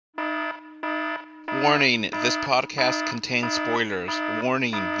Warning, this podcast contains spoilers.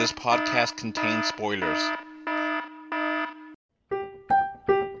 Warning, this podcast contains spoilers.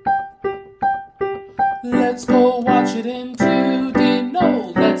 Let's go watch it in 2D.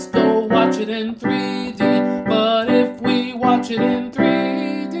 No, let's go watch it in 3D. But if we watch it in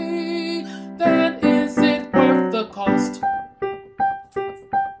 3D, then is it worth the cost?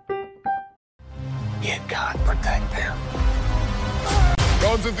 You can't protect them.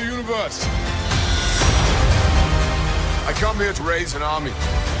 Gods of the universe. I come here to raise an army.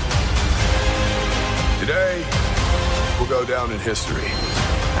 Today, we'll go down in history.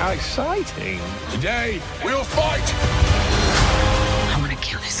 How exciting. Today, we'll fight! I'm gonna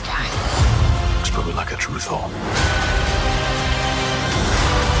kill this guy. Looks probably like a truth hole.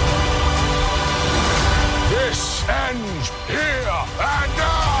 This ends here and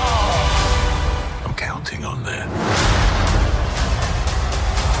now! I'm counting on that.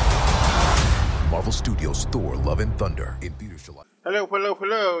 Marvel Studios' Thor: Love and Thunder in theaters July.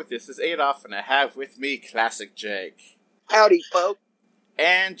 Hello. This is Adolf, and I have with me Classic Jake. Howdy, folks.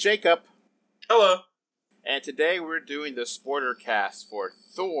 And Jacob. Hello. And today we're doing the spoiler cast for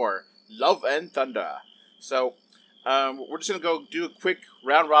Thor: Love and Thunder. So, we're just going to go do a quick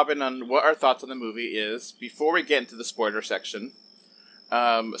round robin on what our thoughts on the movie is before we get into the spoiler section.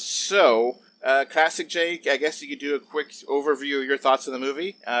 Classic Jake, I guess you could do a quick overview of your thoughts on the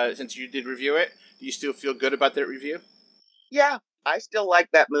movie, since you did review it. Do you still feel good about that review? Yeah, I still like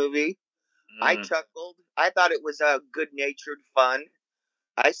that movie. I chuckled. I thought it was good-natured fun.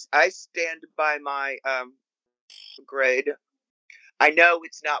 I stand by my grade. I know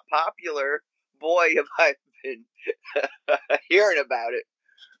it's not popular. Boy, have I been hearing about it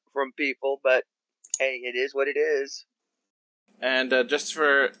from people, but hey, it is what it is. And just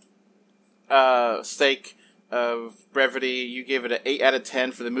for sake of brevity, you gave it an 8 out of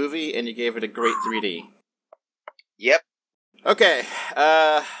 10 for the movie, and you gave it a great 3D. Yep. Okay,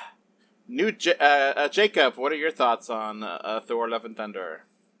 Jacob, what are your thoughts on Thor: Love and Thunder?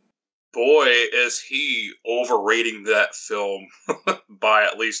 Boy, is he overrating that film by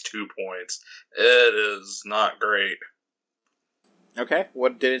at least 2 points. It is not great. Okay,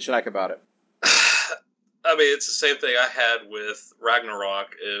 what didn't you like about it? I mean, it's the same thing I had with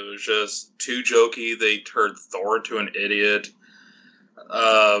Ragnarok. It was just too jokey. They turned Thor into an idiot.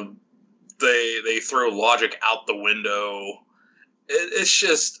 They throw logic out the window. It's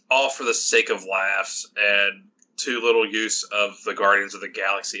just all for the sake of laughs and too little use of the Guardians of the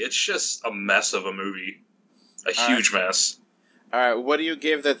Galaxy. It's just a mess of a movie. A huge mess. Alright, what do you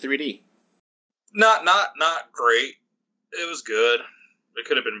give the 3D? Not great. It was good. It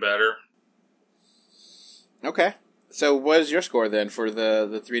could have been better. Okay. So what is your score then for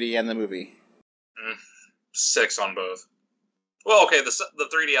the 3D and the movie? 6 on both. Well, okay, the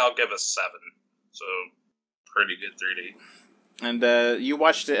 3D I'll give a 7. So, pretty good 3D. And you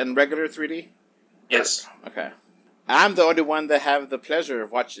watched it in regular 3D? Yes. Okay. I'm the only one that have the pleasure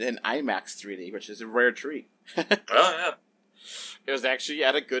of watching it in IMAX 3D, which is a rare treat. Oh, yeah. It was actually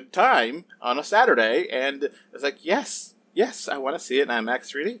at a good time on a Saturday, and it's like, yes, I want to see it in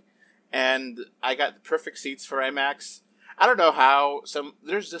IMAX 3D. And I got the perfect seats for IMAX. I don't know how,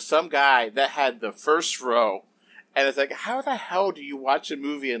 there's just some guy that had the first row, and it's like, how the hell do you watch a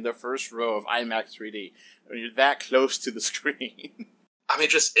movie in the first row of IMAX 3D when you're that close to the screen? I mean,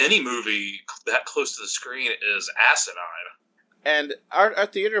 just any movie that close to the screen is asinine. And our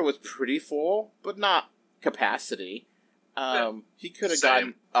theater was pretty full, but not capacity. He could have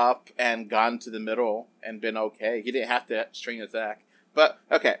gotten up and gone to the middle and been okay. He didn't have to string his neck. But,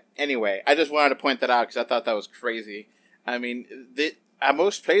 okay, anyway, I just wanted to point that out because I thought that was crazy. I mean,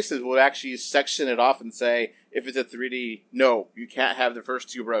 most places will actually section it off and say, if it's a 3D, no, you can't have the first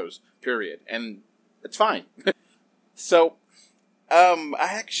 2 rows, period. And it's fine. So, I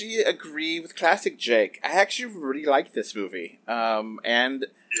actually agree with Classic Jake. I actually really like this movie. And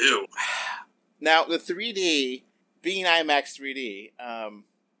Ew. Now, the 3D, being IMAX 3D,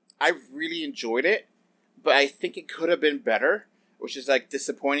 I really enjoyed it, but I think it could have been better, which is, like,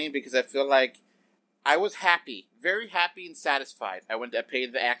 disappointing because I feel like I was happy, very happy and satisfied. I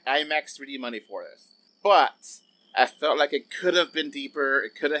paid the IMAX 3D money for this. But I felt like it could have been deeper.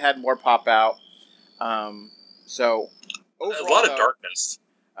 It could have had more pop out. So overall, a lot of darkness.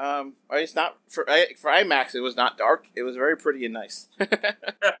 It's not for IMAX. It was not dark. It was very pretty and nice.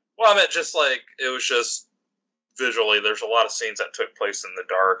 Well, I meant just like it was just visually. There's a lot of scenes that took place in the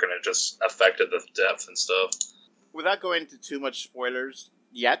dark, and it just affected the depth and stuff. Without going into too much spoilers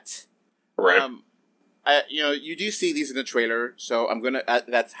yet, right? You do see these in the trailer, so I'm gonna.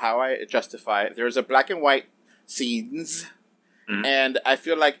 That's how I justify it. There's a black and white scenes, and I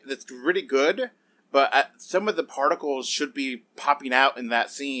feel like that's really good. but some of the particles should be popping out in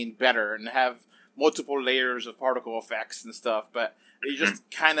that scene better and have multiple layers of particle effects and stuff, but they're just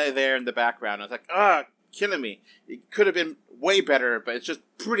kind of there in the background. I was like, killing me. It could have been way better, but it's just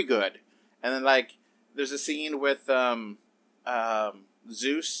pretty good. And then, like, there's a scene with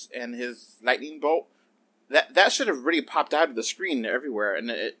Zeus and his lightning bolt. That should have really popped out of the screen everywhere,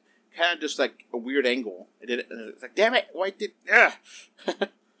 and it kind of just, like, a weird angle. It's like, damn it, why did...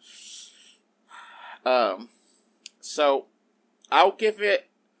 So, I'll give it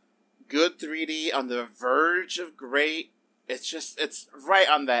good 3D, on the verge of great. It's right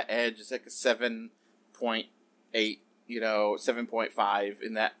on that edge. It's like a 7.8, 7.5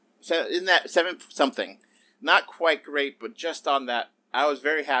 in that 7 something. Not quite great, but just on that. I was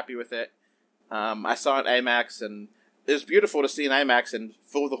very happy with it. I saw it in IMAX, and it was beautiful to see in IMAX and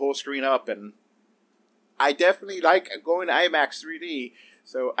fill the whole screen up. And I definitely like going to IMAX 3D.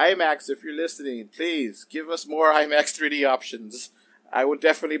 So IMAX, if you're listening, please give us more IMAX 3D options. I would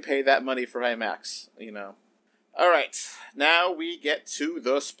definitely pay that money for IMAX, All right, now we get to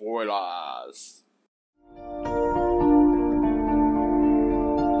the spoilers.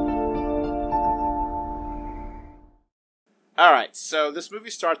 All right, so this movie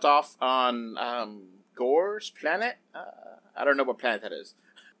starts off on Gore's planet. I don't know what planet that is.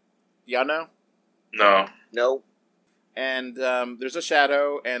 Y'all know? No. And there's a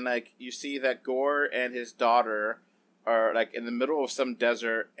shadow, and like you see that Gore and his daughter are like in the middle of some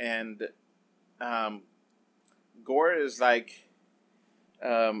desert, and Gore is like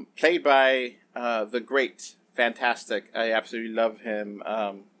played by the great, fantastic. I absolutely love him.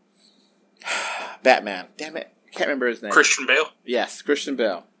 Batman. Damn it. I can't remember his name. Christian Bale? Yes, Christian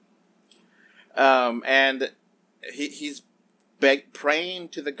Bale. And he's praying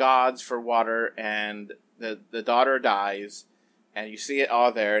to the gods for water, and the daughter dies, and you see it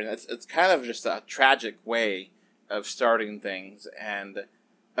all there, and it's kind of just a tragic way of starting things, and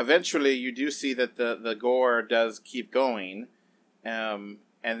eventually you do see that the Gore does keep going, and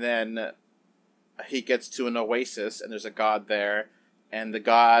then he gets to an oasis, and there's a god there, and the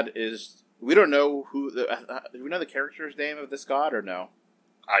god is... We don't know who... do we know the character's name of this god, or no?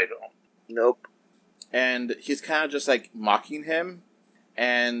 I don't. Nope. And he's kind of just, like, mocking him,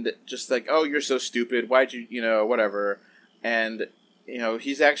 and just like, oh, you're so stupid, why'd you, whatever. And,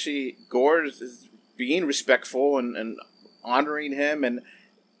 he's actually... Gore is being respectful and honoring him, and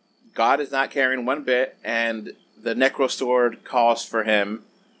God is not caring one bit, and the Necrosword calls for him,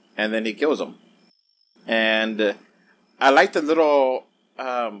 and then he kills him. And I like the little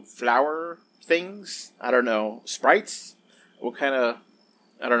flower things. I don't know, sprites? What kind of...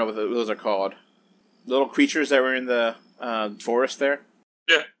 I don't know what those are called. Little creatures that were in the forest there.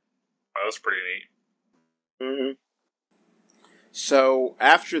 Yeah, that was pretty neat. Mm-hmm. So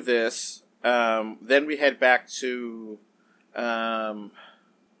after this, then we head back to Earth,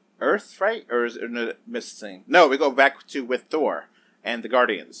 right? Or is it missing? No, we go back to with Thor and the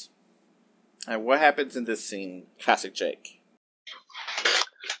Guardians. And what happens in this scene, Classic Jake?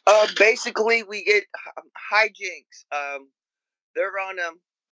 Basically, we get hijinks. They're on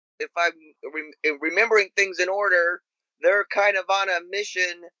if I'm remembering things in order, they're kind of on a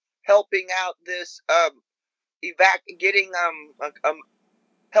mission helping out this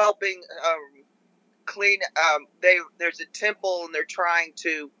helping clean. There's a temple, and they're trying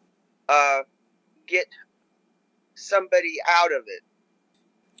to get somebody out of it.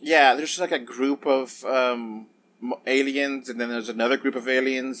 Yeah, there's like a group of aliens, and then there's another group of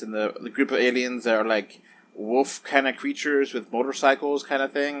aliens, and the group of aliens are like wolf kind of creatures with motorcycles kind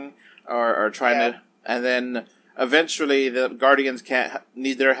of thing, are trying to, and then eventually the Guardians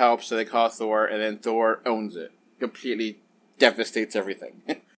need their help, so they call Thor, and then Thor owns it, completely devastates everything.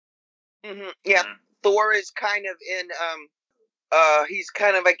 Mm-hmm. Yeah, Thor is kind of in he's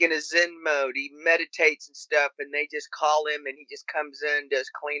kind of like in a Zen mode. He meditates and stuff, and they just call him, and he just comes in, does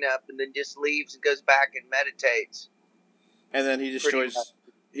cleanup, and then just leaves and goes back and meditates. And then he destroys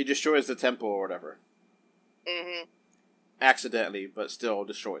the temple or whatever. Mm-hmm. Accidentally, but still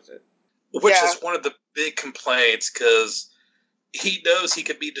destroys it. Which is one of the big complaints, because he knows he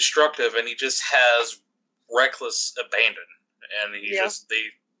could be destructive, and he just has reckless abandon. And he just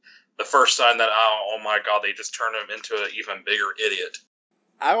the first sign that oh my god, they just turn him into an even bigger idiot.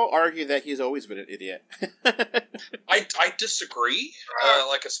 I will argue that he's always been an idiot. I disagree.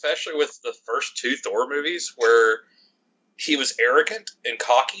 Like especially with the first two Thor movies, where he was arrogant and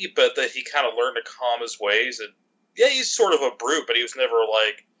cocky, but that he kind of learned to calm his ways. And yeah, he's sort of a brute, but he was never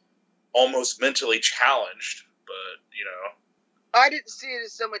like almost mentally challenged. But I didn't see it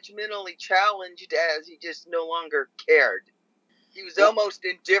as so much mentally challenged as he just no longer cared. He was almost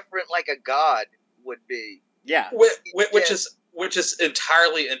indifferent, like a god. would be. Yeah. Which is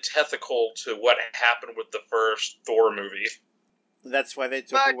entirely antithetical to what happened with the first Thor movie. That's why they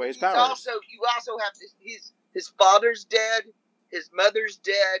took away his powers. You also have his father's dead, his mother's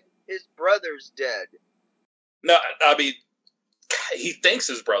dead, his brother's dead. No, I mean, he thinks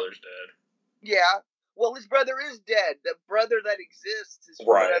his brother's dead. Yeah. Well, his brother is dead. The brother that exists is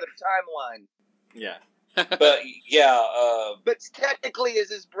from another timeline. Yeah. But, yeah. But technically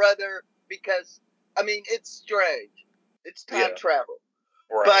is his brother because, I mean, it's strange. It's time travel.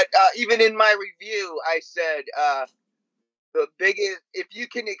 Right. But even in my review, I said the biggest, if you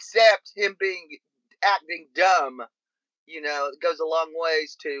can accept him acting dumb, you know, it goes a long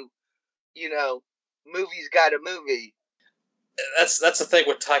ways to, you know, movies got a movie. That's the thing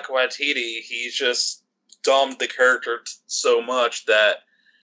with Taika Waititi. He's just dumbed the character so much that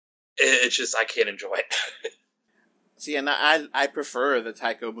it's just, I can't enjoy it. See, and I prefer the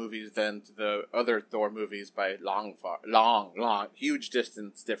Taika movies than the other Thor movies by long, huge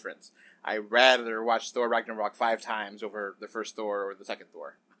distance difference. I rather watch Thor Ragnarok 5 times over the first Thor or the second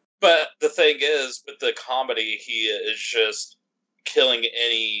Thor. But the thing is, with the comedy, he is just killing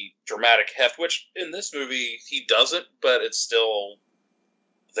any dramatic heft, which in this movie he doesn't, but it's still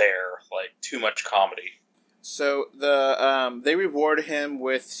there, like too much comedy. So they reward him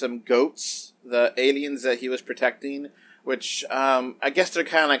with some goats, the aliens that he was protecting, which I guess they're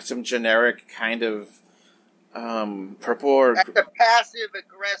kind of like some generic kind of purple or... That's a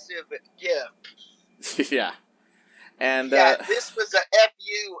passive-aggressive gift. Yeah. And this was a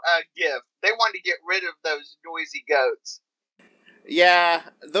FU gift. They wanted to get rid of those noisy goats. Yeah,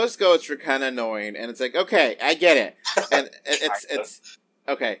 those goats were kind of annoying, and it's like, okay, I get it. And it's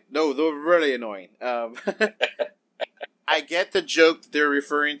okay. No, they're really annoying. I get the joke that they're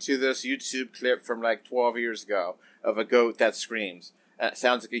referring to this YouTube clip from like 12 years ago of a goat that screams.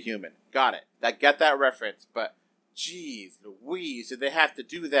 Sounds like a human. Got it. I get that reference, but geez Louise, did they have to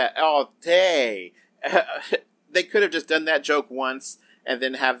do that all day? They could have just done that joke once and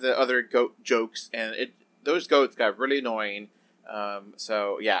then have the other goat jokes, and those goats got really annoying.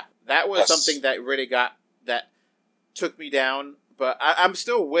 So yeah, that was something that really took me down. But I'm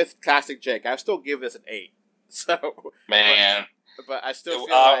still with Classic Jake. I still give this an 8. So man, but I still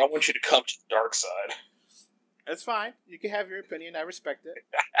feel I want you to come to the dark side. That's fine. You can have your opinion. I respect it.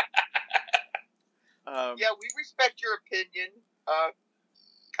 Yeah, we respect your opinion.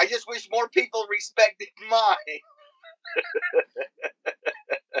 I just wish more people respected mine.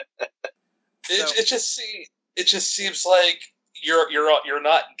 It just seems like you're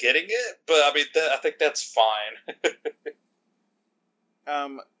not getting it, but I mean I think that's fine.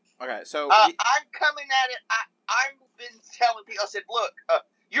 Okay, so I'm coming at it. I've been telling people. I said, look,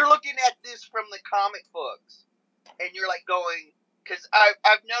 you're looking at this from the comic books, and you're like going, because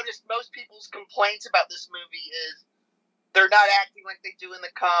I've noticed most people's complaints about this movie is they're not acting like they do in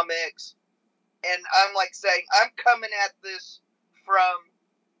the comics, and I'm like saying I'm coming at this from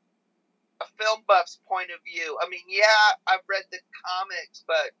a film buff's point of view. I mean, yeah, I've read the comics,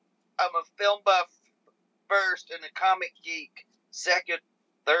 but I'm a film buff first and a comic geek second,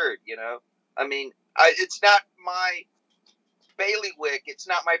 third, you know? I mean, it's not my bailiwick. It's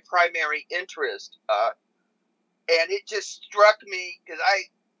not my primary interest. And it just struck me, because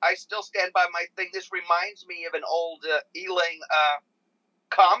I still stand by my thing. This reminds me of an old Ealing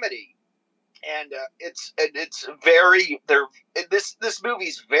comedy. And it's very, this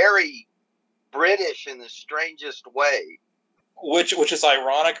movie's very British in the strangest way. Which is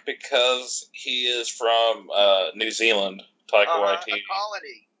ironic because he is from New Zealand, Taika Waititi. A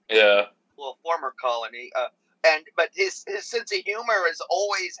colony. Yeah. Well, former colony. But his sense of humor has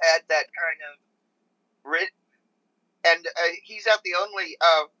always had that kind of and he's not the only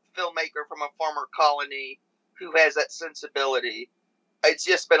filmmaker from a former colony who has that sensibility. It's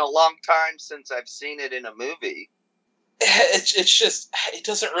just been a long time since I've seen it in a movie. It's just, it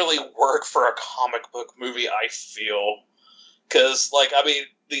doesn't really work for a comic book movie, I feel. Because, like, I mean,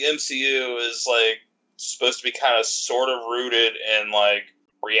 the MCU is, like, supposed to be kind of sort of rooted in, like,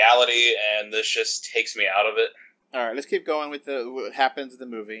 reality, and this just takes me out of it. All right, let's keep going with what happens in the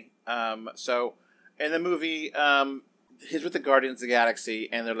movie. So, in the movie, he's with the Guardians of the Galaxy,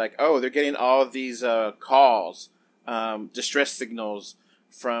 and they're like, oh, they're getting all of these calls, distress signals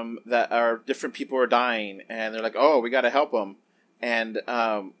from that are different people are dying, and they're like, oh, we got to help them. And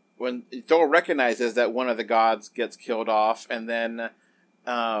when Thor recognizes that one of the gods gets killed off, and then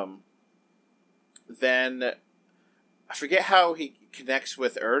I forget how he connects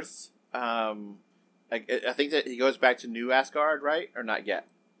with Earth. I think that he goes back to New Asgard, right? Or not yet?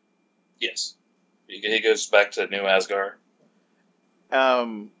 Yes. He goes back to New Asgard.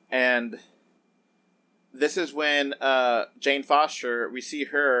 And this is when Jane Foster, we see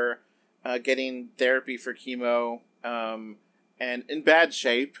her getting therapy for chemo, and in bad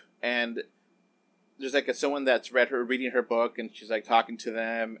shape, and there's like someone that's reading her book, and she's like talking to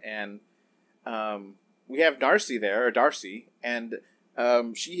them, and we have Darcy, and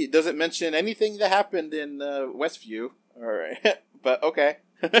she doesn't mention anything that happened in Westview, but okay.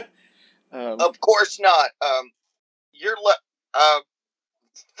 Of course not.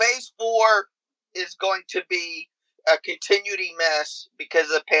 Phase 4 is going to be a continuity mess because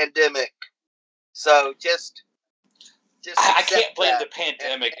of the pandemic. So just I can't blame that. the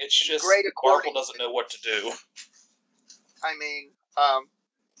pandemic. It's just great Marvel doesn't know what to do. I mean,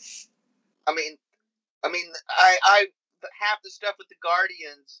 I half the stuff with the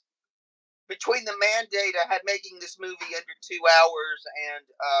Guardians, between the mandate I had making this movie under 2 hours,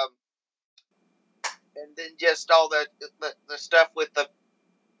 and then just all the stuff with the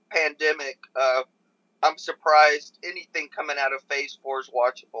pandemic, I'm surprised anything coming out of Phase 4 is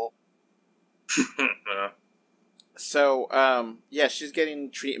watchable. So, she's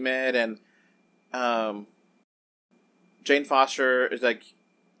getting treatment, and Jane Foster is like,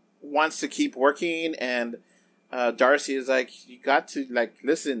 wants to keep working, and Darcy is like, you got to like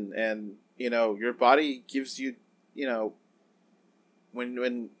listen, and your body gives you,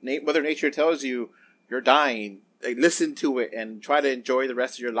 when Mother Nature tells you you're dying, like, listen to it and try to enjoy the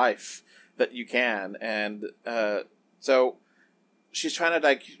rest of your life that you can. And so she's trying to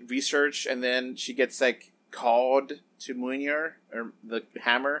like research, and then she gets like called to Mjolnir, or the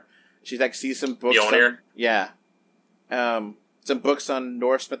hammer. She like sees some books. Some books on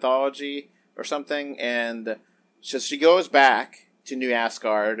Norse mythology or something, and so she goes back to New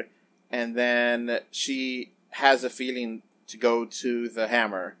Asgard, and then she has a feeling to go to the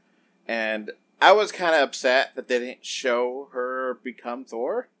hammer. And I was kind of upset that they didn't show her become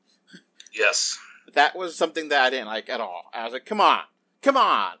Thor. Yes. That was something that I didn't like at all. I was like, come on.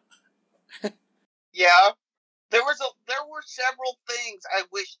 Yeah. There were several things I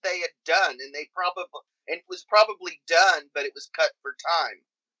wish they had done, and it was probably done, but it was cut for time.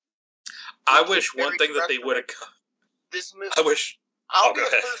 I wish one thing that they would have cut. This movie. I'll be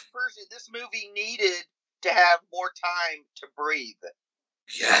the first person. This movie needed to have more time to breathe.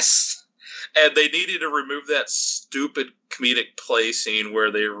 Yes. And they needed to remove that stupid comedic play scene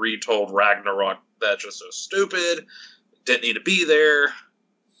where they retold Ragnarok. That's just so stupid. Didn't need to be there.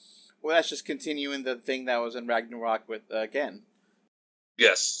 Well, that's just continuing the thing that was in Ragnarok with again.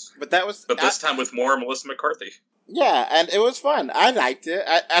 Yes. But this time with more Melissa McCarthy. Yeah, and it was fun. I liked it.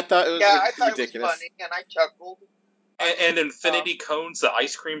 I thought it was I thought ridiculous. It was funny, and I chuckled. And Infinity Cones, the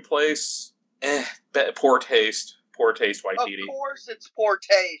ice cream place. Poor taste. Poor taste, Waititi. Of course it's poor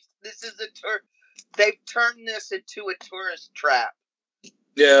taste. This is they've turned this into a tourist trap.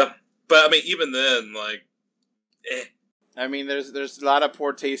 Yeah, but I mean, even then, like, I mean, there's a lot of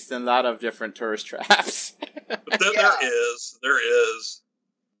poor taste in a lot of different tourist traps. There is.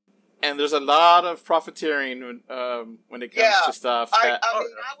 And there's a lot of profiteering when it comes to stuff. I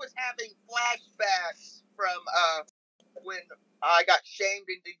was having flashbacks from when I got shamed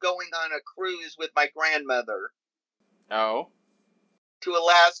into going on a cruise with my grandmother. Oh. To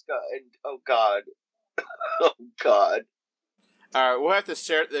Alaska, and oh god. Oh god. All right, we'll have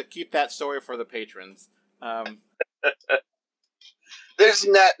to keep that story for the patrons. There's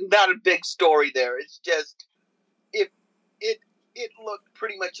not a big story there. It's just it looked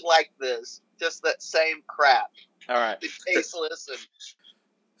pretty much like this, just that same crap. All right. The tasteless and.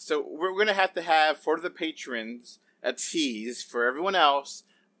 So we're gonna have to have for the patrons a tease, for everyone else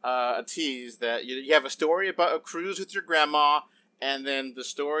a tease that you have a story about a cruise with your grandma, and then the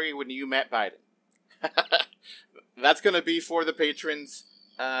story when you met Biden. That's gonna be for the patrons,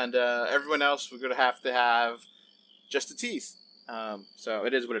 and everyone else we're gonna have to have just a tease. So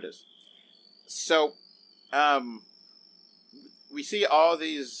it is what it is. So, we see all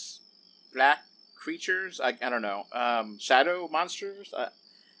these black creatures, I don't know, shadow monsters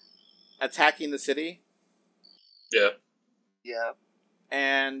attacking the city. Yeah. Yeah.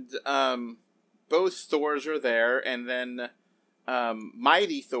 And both Thors are there, and then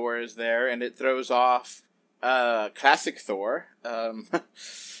Mighty Thor is there, and it throws off Classic Thor.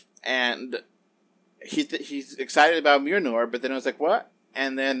 And he's excited about Mjolnir, but then I was like, what?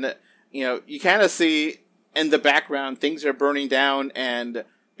 And then, you kind of see in the background things are burning down, and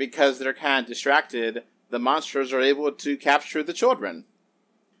because they're kind of distracted, the monsters are able to capture the children.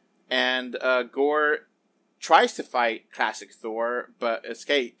 And Gore tries to fight Classic Thor, but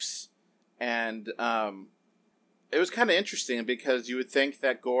escapes. And it was kind of interesting, because you would think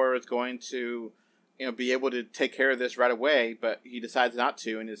that Gore is going to be able to take care of this right away, but he decides not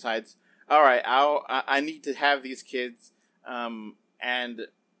to, and decides, all right, I need to have these kids, and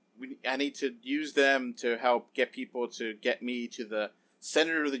I need to use them to help get people to get me to the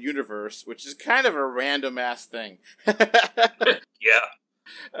center of the universe, which is kind of a random ass thing. Yeah.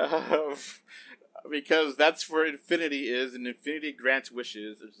 Because that's where infinity is, and infinity grants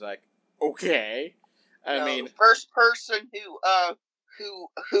wishes. It's like, okay. I mean, first person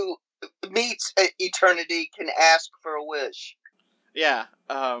who meets eternity can ask for a wish. Yeah.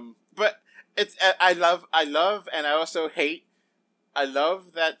 But it's I love, and I also hate. I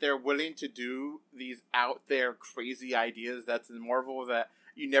love that they're willing to do these out there crazy ideas that's in Marvel that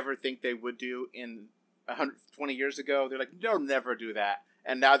you never think they would do in 120 years ago. They're like, they'll never do that.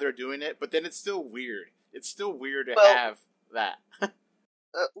 And now they're doing it, but then it's still weird. It's still weird to have that.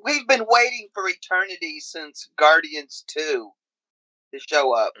 We've been waiting for eternity since Guardians 2 to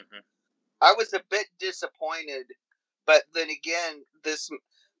show up. Mm-hmm. I was a bit disappointed, but then again,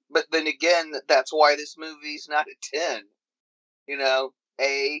 that's why this movie's not a 10.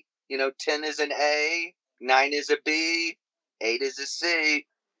 10 is an A, 9 is a B, 8 is a C.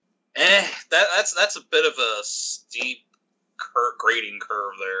 That's a bit of a steep grading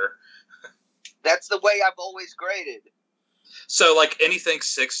curve there. That's the way I've always graded. So, like, anything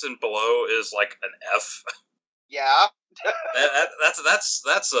 6 and below is like an F. Yeah. That's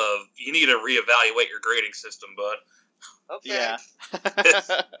you need to reevaluate your grading system, bud. Okay. Yeah.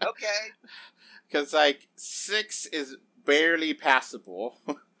 Okay. Because, like, 6 is barely passable.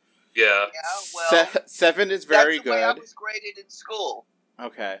 Yeah. Well, 7 is very that's the way I good. was graded in school.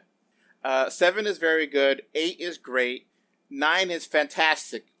 Okay. 7 is very good. 8 is great. 9 is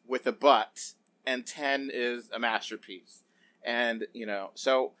fantastic with a but. And 10 is a masterpiece. And,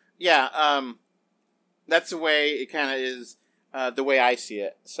 so, yeah, that's the way it kind of is, the way I see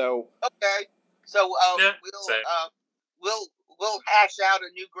it. So. Okay. So, we'll hash out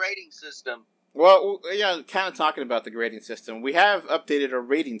a new grading system. Well, kind of talking about the grading system, we have updated our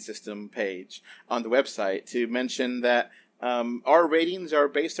rating system page on the website to mention that our ratings are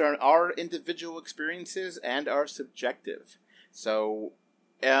based on our individual experiences and are subjective. So,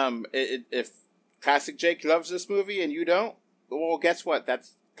 if Classic Jake loves this movie and you don't, well, guess what?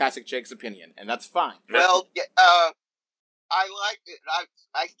 That's Classic Jake's opinion, and that's fine. Well, I liked it.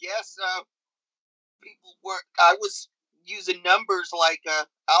 I guess people were. I was using numbers like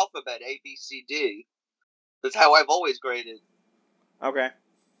alphabet A, B, C, D. That's how I've always graded. Okay.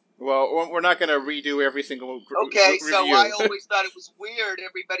 Well, we're not going to redo every single Okay, review. so I always thought it was weird.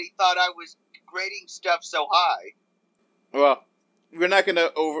 Everybody thought I was grading stuff so high. Well, we're not going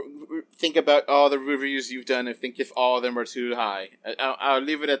to think about all the reviews you've done and think if all of them are too high. I'll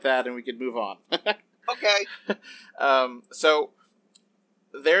leave it at that, and we can move on. Okay. So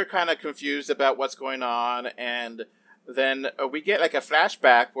they're kind of confused about what's going on, and then we get like a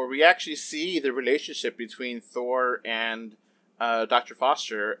flashback where we actually see the relationship between Thor and Dr.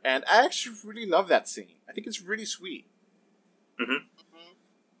 Foster, and I actually really love that scene. I think it's really sweet. Mm-hmm.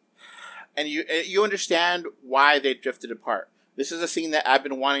 And you understand why they drifted apart. This is a scene that I've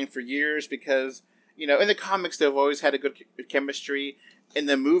been wanting for years because, in the comics they've always had a good chemistry. In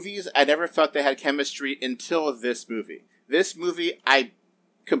the movies, I never felt they had chemistry until this movie. This movie, I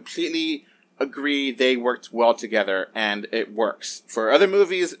completely agree they worked well together, and it works. For other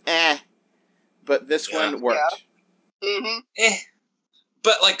movies, but this one worked. Yeah. Mm-hmm.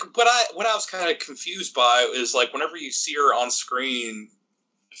 But like what I was kind of confused by is like whenever you see her on screen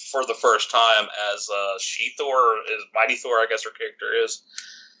for the first time as She-Thor, as Mighty Thor, I guess her character is.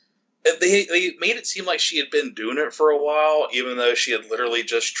 They made it seem like she had been doing it for a while, even though she had literally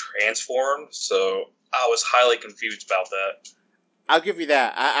just transformed. So I was highly confused about that. I'll give you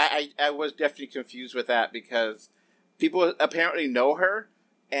that. I was definitely confused with that because people apparently know her,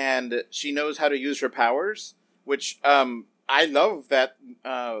 and she knows how to use her powers, which I love that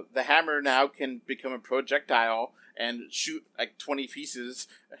the hammer now can become a projectile and shoot like 20 pieces.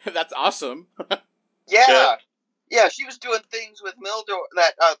 That's awesome. Yeah. Yeah, she was doing things with Mildor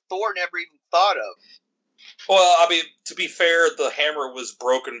that Thor never even thought of. Well, I mean, to be fair, the hammer was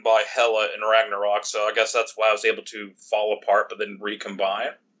broken by Hela in Ragnarok, so I guess that's why I was able to fall apart but then recombine.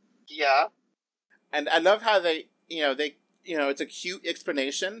 Yeah. And I love how they it's a cute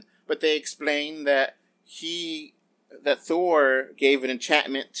explanation, but they explain that Thor gave an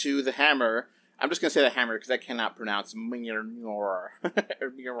enchantment to the hammer. I'm just going to say the hammer because I cannot pronounce Mjolnir.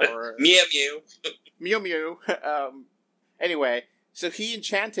 Mew Mew. Mew Mew. Anyway, so he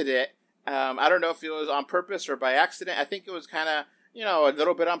enchanted it. I don't know if it was on purpose or by accident. I think it was kind of, a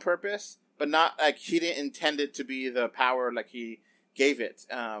little bit on purpose, but not like he didn't intend it to be the power like he gave it.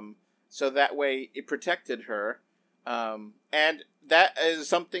 So that way it protected her. And that is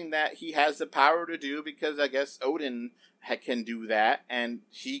something that he has the power to do because I guess Odin can do that, and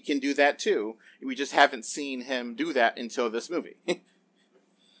he can do that too. We just haven't seen him do that until this movie. All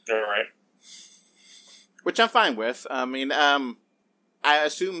right. Which I'm fine with. I mean, I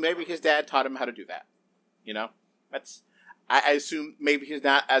assume maybe his dad taught him how to do that. You know? I assume maybe he's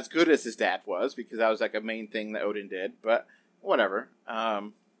not as good as his dad was, because that was like a main thing that Odin did, but whatever.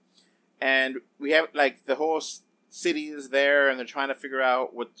 And we have, like, the whole city is there, and they're trying to figure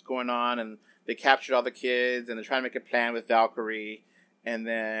out what's going on, and they captured all the kids, and they're trying to make a plan with Valkyrie, and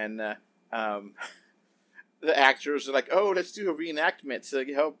then the actors are like, oh, let's do a reenactment to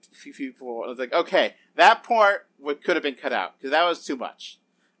help people. And I was like, okay, that part could have been cut out, because that was too much.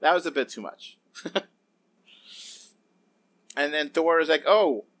 That was a bit too much. And then Thor is like,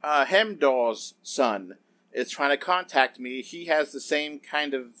 oh, Heimdall's son is trying to contact me. He has the same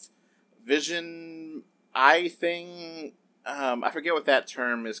kind of vision eye thing. I forget what that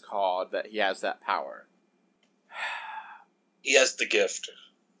term is called, that he has that power. He has the gift.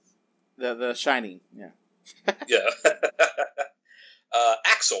 The shining, yeah. Yeah.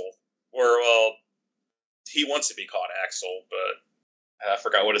 Axel, or, well, he wants to be called Axel, but I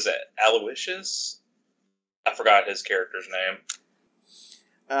forgot, what is that? Aloysius? I forgot his character's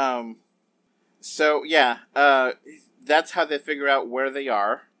name. So, yeah, that's how they figure out where they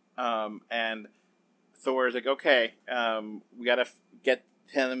are. And Thor is like, okay, we gotta get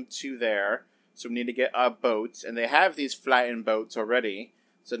him to there, so we need to get boats. And they have these flying boats already.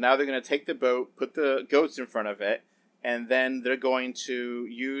 So now they're going to take the boat, put the goats in front of it, and then they're going to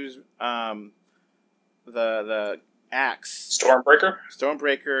use the axe.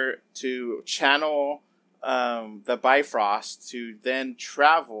 Stormbreaker to channel the Bifrost to then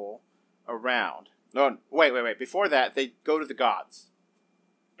travel around. No, wait. Before that, they go to the gods.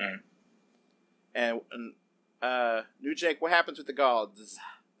 And New Jake, what happens with the gods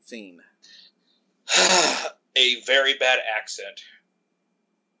scene? A very bad accent.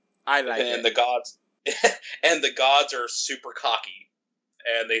 I like it. And the gods are super cocky,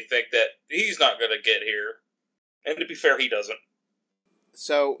 and they think that he's not going to get here. And to be fair, he doesn't.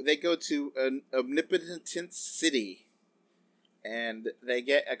 So they go to an omnipotent city, and they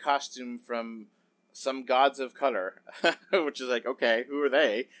get a costume from some gods of color, which is like, okay, who are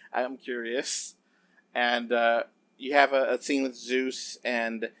they? I'm curious. And you have a scene with Zeus,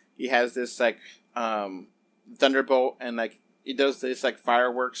 and he has this like thunderbolt, and like he does this like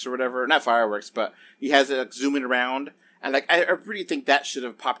fireworks or whatever. Not fireworks, but he has it like zooming around, and like I really think that should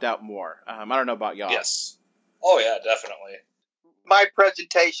have popped out more. I don't know about y'all. Yes. Oh yeah, definitely. My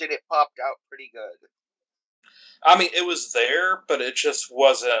presentation, it popped out pretty good. I mean, it was there, but it just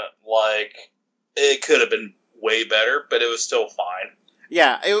wasn't like, it could have been way better, but it was still fine.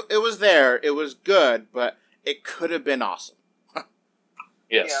 Yeah, it was there. It was good, but it could have been awesome.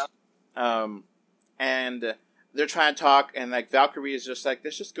 Yes. Yeah. And they're trying to talk, and like Valkyrie is just like,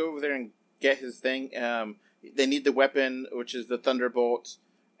 let's just go over there and get his thing. They need the weapon, which is the Thunderbolt,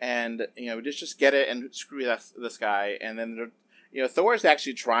 and just get it and screw this guy. And then Thor's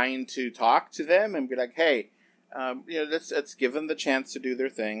actually trying to talk to them and be like, hey, let's give them the chance to do their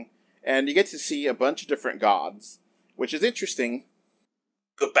thing. And you get to see a bunch of different gods, which is interesting.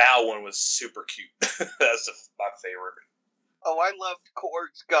 The bow one was super cute. That's my favorite. Oh, I loved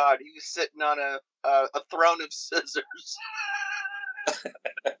Korg's god. He was sitting on a throne of scissors.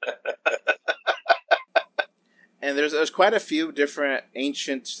 And there's quite a few different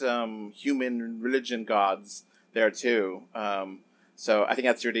ancient human religion gods there too. So I think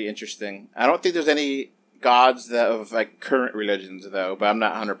that's really interesting. I don't think there's any gods that of like current religions though, but I'm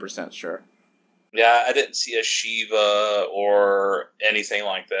not 100% sure. Yeah, I didn't see a Shiva or anything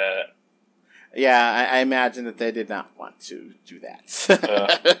like that. Yeah, I imagine that they did not want to do that.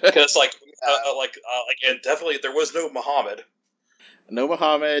 Because and definitely there was no Muhammad. No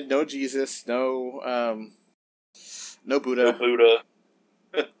Muhammad, no Jesus, no Buddha. No Buddha.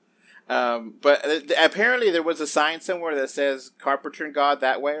 But apparently there was a sign somewhere that says Carpenter God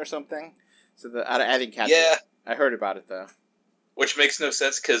that way or something. So I didn't catch it. I heard about it though. Which makes no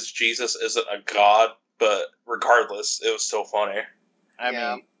sense because Jesus isn't a god, but regardless, it was still funny. I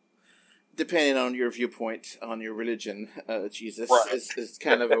mean, depending on your viewpoint on your religion, Jesus is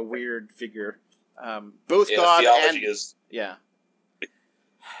kind of a weird figure. Both God and is. Yeah.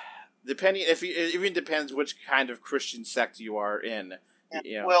 Depending, it even depends which kind of Christian sect you are in.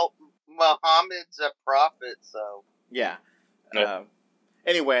 Well, Muhammad's a prophet, so yeah.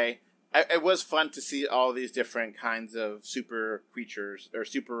 Anyway, it was fun to see all these different kinds of super creatures or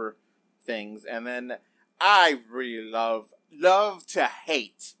super things, and then I really love to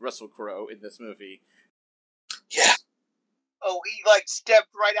hate Russell Crowe in this movie. Yeah. Oh, he like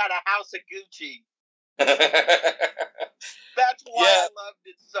stepped right out of House of Gucci. That's why I loved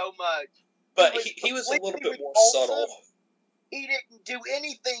it so much. But he was a little bit more subtle. He didn't do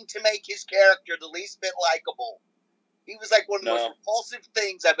anything to make his character the least bit likable. He was like one of the most repulsive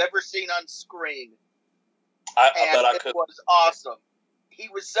things I've ever seen on screen. I bet I could. It was awesome. He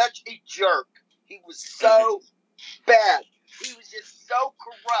was such a jerk. He was so bad. He was just so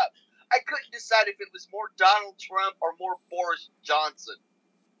corrupt. I couldn't decide if it was more Donald Trump or more Boris Johnson.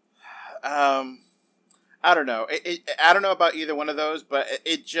 I don't know. I don't know about either one of those, but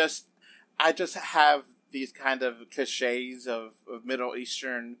I just have these kind of cliches of Middle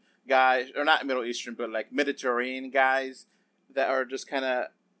Eastern guys, or not Middle Eastern, but like Mediterranean guys that are just kind of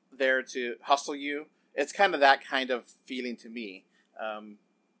there to hustle you. It's kind of that kind of feeling to me.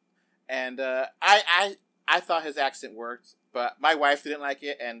 I thought his accent worked, but my wife didn't like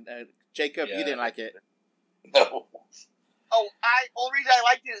it, and Jacob, you didn't like it. No. Oh, only reason I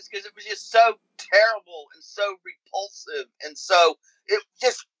liked it is because it was just so terrible and so repulsive, and so it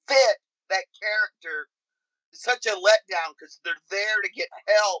just fit that character. It's such a letdown because they're there to get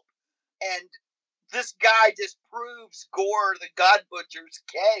help, and this guy just proves Gore the God Butcher's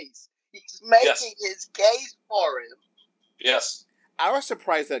case. He's making his case for him. Yes. I was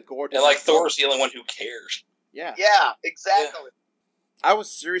surprised that Gore did. And like Thor's the only one who cares. Yeah. Yeah, exactly. Yeah. I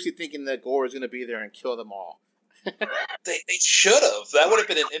was seriously thinking that Gore was going to be there and kill them all. They should have. That would have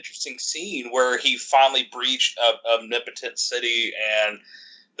been an interesting scene where he finally breached a omnipotent city, and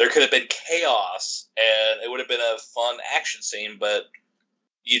there could have been chaos, and it would have been a fun action scene. But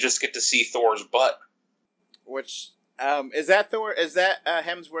you just get to see Thor's butt. Which is that Thor? Is that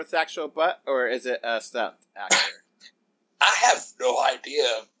Hemsworth's actual butt, or is it a stunt actor? I have no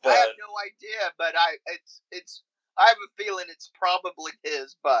idea. But I have no idea, but I have a feeling it's probably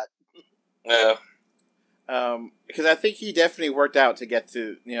his butt. Yeah. Because I think he definitely worked out to get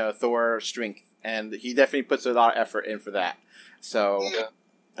to Thor's strength, and he definitely puts a lot of effort in for that. So,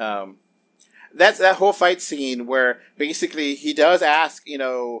 that's that whole fight scene where basically he does ask,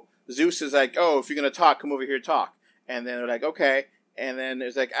 Zeus is like, "Oh, if you're gonna talk, come over here and talk." And then they're like, "Okay." And then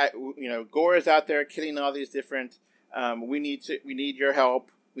it's like, Gore is out there killing all these different. We need your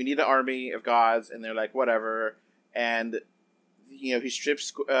help. We need an army of gods, and they're like, whatever. And he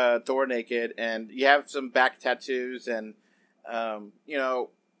strips Thor naked, and you have some back tattoos, and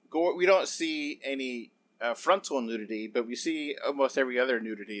Gore. We don't see any frontal nudity, but we see almost every other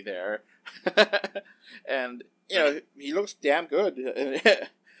nudity there, and he looks damn good.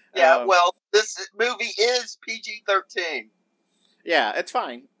 Yeah, well, this movie is PG-13. Yeah, it's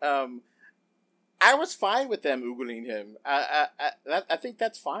fine. I was fine with them oogling him. I think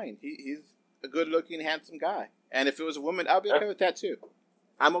that's fine. He's a good-looking, handsome guy. And if it was a woman, I'd be okay with that, too.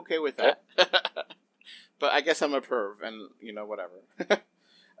 I'm okay with that. But I guess I'm a perv, and, whatever.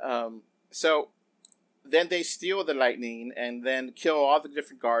 So, then they steal the lightning, and then kill all the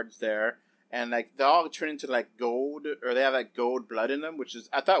different guards there. And, they all turn into, gold, or they have, gold blood in them, which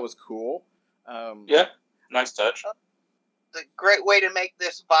I thought was cool. Yeah, nice touch. The great way to make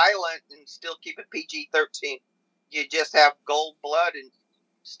this violent and still keep it PG-13. You just have gold blood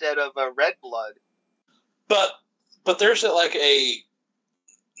instead of red blood. But there's not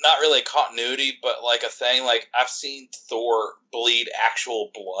really a continuity, but a thing. I've seen Thor bleed actual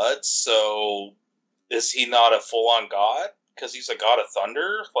blood, so is he not a full-on god? Because he's a god of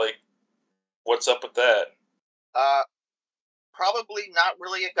thunder? What's up with that? Probably not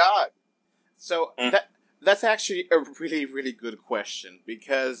really a god. So that's actually a really, really good question,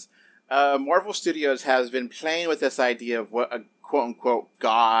 because Marvel Studios has been playing with this idea of what a quote-unquote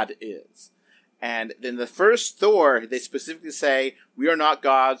god is. And then the first Thor, they specifically say, we are not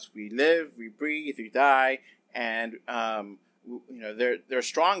gods, we live, we breathe, we die, and they're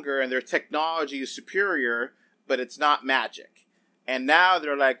stronger and their technology is superior, but it's not magic. And now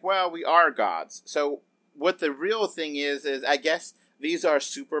they're like, well, we are gods. So what the real thing is I guess these are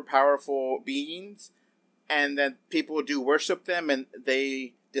super powerful beings, and then people do worship them, and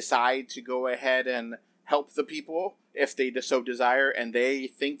they decide to go ahead and help the people if they so desire, and they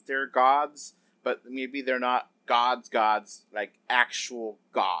think they're gods, but maybe they're not gods, like actual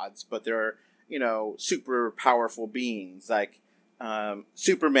gods, but they're, super powerful beings.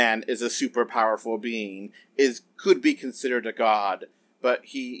 Superman is a super powerful being, could be considered a god, but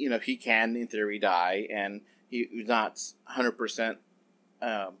he can, in theory, die, and he's not 100%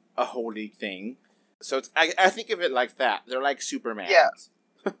 a holy thing. So I think of it like that. They're like Superman. Yeah.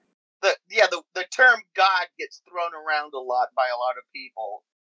 The term God gets thrown around a lot by a lot of people,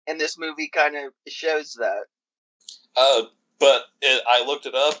 and this movie kind of shows that. But I looked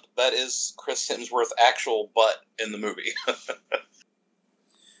it up. That is Chris Hemsworth's actual butt in the movie.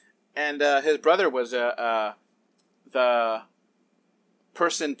 And his brother was the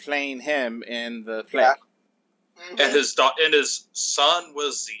person playing him in the play. Yeah. And his son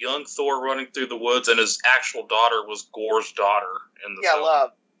was the young Thor running through the woods, and his actual daughter was Gore's daughter in the film.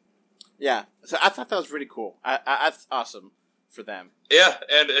 Love. Yeah, so I thought that was really cool. That's awesome for them. Yeah,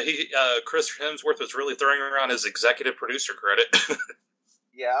 and Chris Hemsworth was really throwing around his executive producer credit.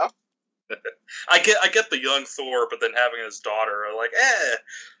 Yeah. I get the young Thor, but then having his daughter, I'm like,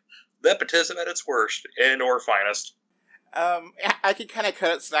 nepotism at its worst and or finest. I can kind of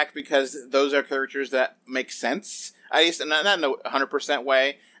cut it slack because those are characters that make sense. At least not in a 100%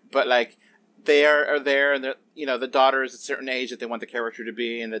 way, but like they are there, and the daughter is a certain age that they want the character to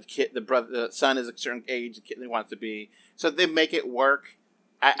be, and the son is a certain age the kid they want to be. So they make it work,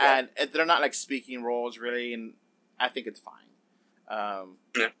 and they're not like speaking roles really, and I think it's fine.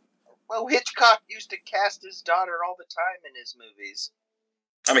 Well, Hitchcock used to cast his daughter all the time in his movies.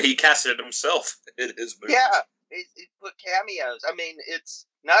 I mean, he casted it himself in his movies. Yeah, he put cameos. I mean, it's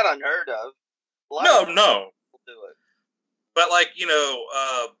not unheard of. No. People do it. But, like,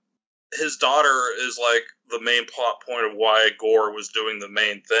 his daughter is, like, the main plot point of why Gore was doing the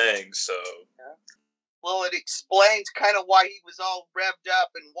main thing, so... Yeah. Well, it explains kind of why he was all revved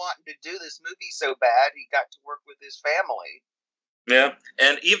up and wanting to do this movie so bad. He got to work with his family. Yeah,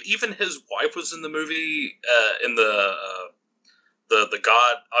 and even his wife was in the movie, in the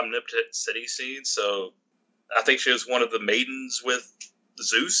God Omnipotent City scene, so I think she was one of the maidens with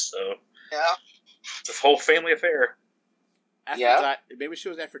Zeus, so... Yeah. It's a whole family affair. Maybe she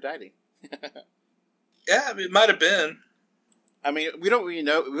was Aphrodite. Yeah, I mean, it might have been. I mean, we don't really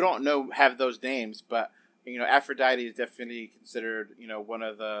know. We don't have those names, but Aphrodite is definitely considered one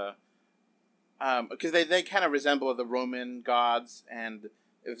of the because they kind of resemble the Roman gods, and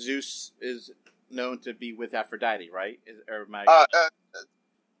Zeus is known to be with Aphrodite, right? Or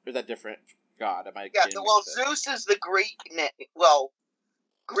is that different god? Zeus is the Greek name. Well,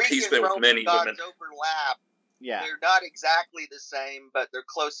 Greek He's and been with Roman many gods women. overlap. Yeah. They're not exactly the same, but they're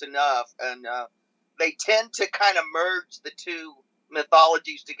close enough, and they tend to kind of merge the two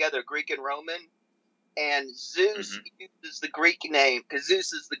mythologies together, Greek and Roman. And Zeus uses the Greek name, because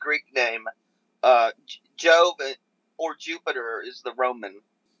Zeus is the Greek name. Jove or Jupiter is the Roman.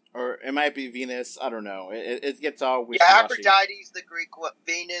 Or it might be Venus. I don't know. It gets all wishy-washy. Yeah, Aphrodite's the Greek one.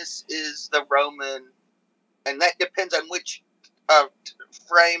 Venus is the Roman. And that depends on which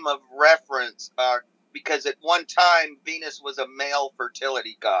frame of reference. Because at one time, Venus was a male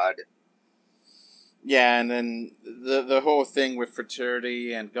fertility god. Yeah, and then the whole thing with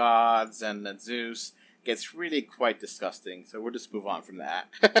fertility and gods and Zeus gets really quite disgusting. So we'll just move on from that.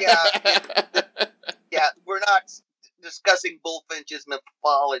 Yeah, we're not discussing Bullfinch's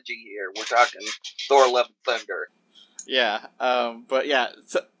mythology here. We're talking Thor: Love and Thunder. Yeah, but yeah,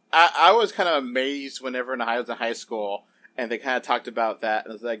 so I was kind of amazed whenever I was in high school, and they kind of talked about that.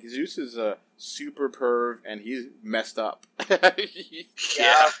 And it's like, Zeus is a super perv, and he's messed up.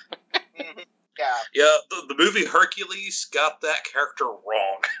 Yeah. Yeah, the movie Hercules got that character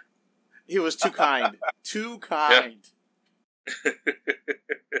wrong. He was too kind. Too kind. Yeah.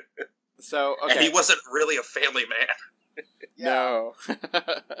 So, okay. And he wasn't really a family man. No.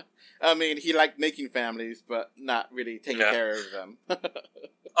 I mean, he liked making families, but not really taking care of them.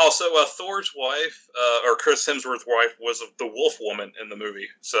 Also, Thor's wife, or Chris Hemsworth's wife, was the wolf woman in the movie,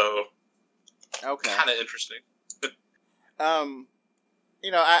 so kind of interesting.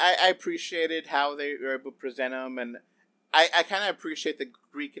 I appreciated how they were able to present them, and I kind of appreciate the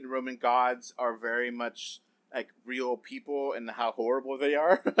Greek and Roman gods are very much like real people and how horrible they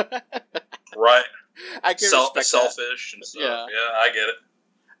are. Right. I can respect selfish and stuff. Yeah, I get it.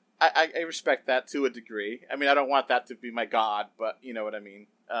 I respect that to a degree. I mean, I don't want that to be my god, but you know what I mean.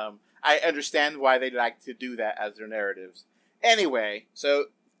 I understand why they like to do that as their narratives. Anyway, so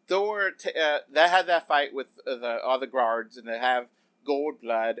Thor that had that fight with all the guards, and they have gold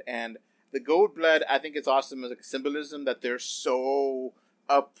blood, and the gold blood, I think it's awesome as a symbolism that they're so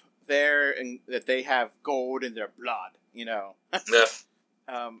up there and that they have gold in their blood. Yeah.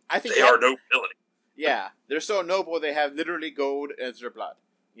 I think they are nobility. Yeah, they're so noble. They have literally gold as their blood.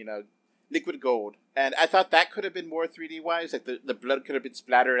 Liquid gold. And I thought that could have been more 3D wise. Like the blood could have been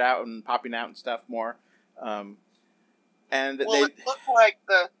splattered out and popping out and stuff more. It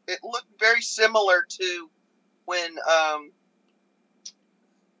looked very similar to when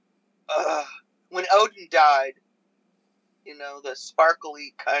Odin died. The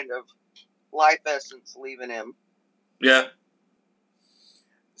sparkly kind of life essence leaving him. Yeah.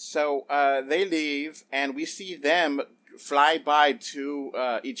 So they leave, and we see them fly by two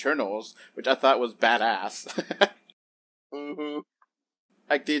Eternals, which I thought was badass. Mm-hmm.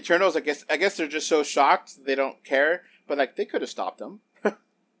 Like the Eternals, I guess they're just so shocked they don't care, but like they could have stopped them.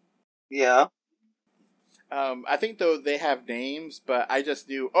 Yeah. I think though they have names, but I just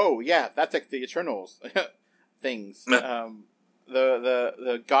knew. Oh yeah, that's like the Eternals things. The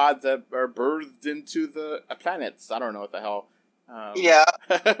gods that are birthed into the planets. I don't know what the hell. Yeah,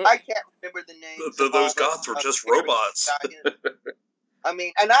 I can't remember the names. Those gods were just robots. I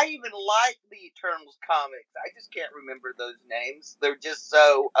mean, and I even like the Eternals comics. I just can't remember those names. They're just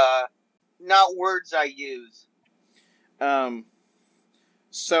so not words I use.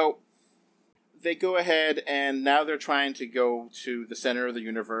 So they go ahead and now they're trying to go to the center of the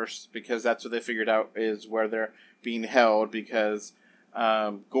universe because that's what they figured out is where they're being held because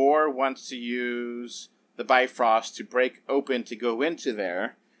Gore wants to use the Bifrost to break open to go into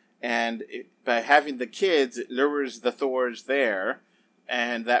there, and by having the kids, it lures the Thors there,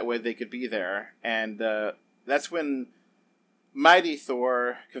 and that way they could be there. And that's when Mighty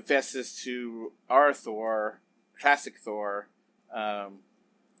Thor confesses to our Thor, classic Thor,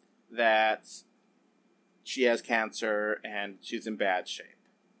 that she has cancer and she's in bad shape.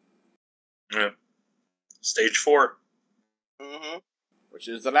 Yeah. Stage 4. Mm-hmm. Which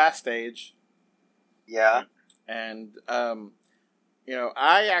is the last stage. Yeah. And, my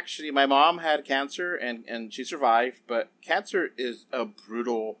mom had cancer and she survived, but cancer is a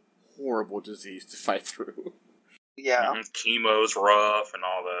brutal, horrible disease to fight through. Yeah. Chemo's rough and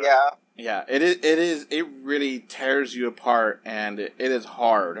all that. Yeah. Yeah, it really tears you apart, and it is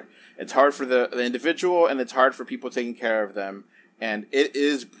hard. It's hard for the individual, and it's hard for people taking care of them, and it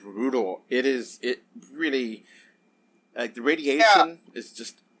is brutal. It really, like, the radiation is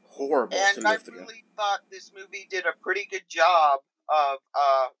just horrible and to live through. I really thought this movie did a pretty good job of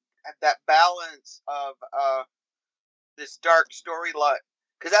that balance of this dark storyline,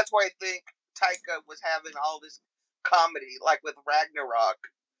 because that's why I think Taika was having all this comedy, like with Ragnarok.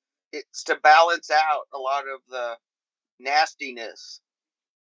 It's to balance out a lot of the nastiness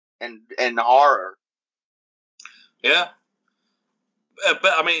and horror. Yeah.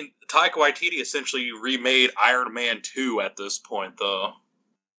 But, I mean, Taika Waititi essentially remade Iron Man 2 at this point, though.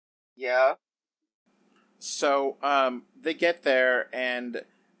 Yeah. So, they get there, and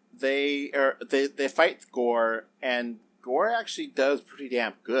they fight Gore, and Gore actually does pretty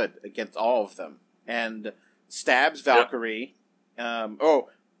damn good against all of them, and stabs Valkyrie. Yep.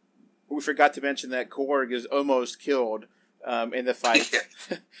 We forgot to mention that Korg is almost killed in the fight,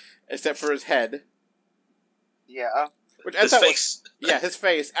 except for his head. Yeah. Which his face. His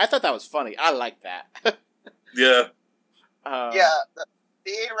face. I thought that was funny. I like that. Yeah. The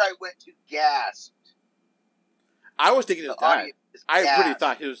theater I went to gasped. I was thinking he was dead. I really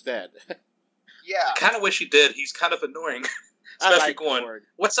thought he was dead. Yeah. Kind of wish he did. He's kind of annoying. Especially going, Korg.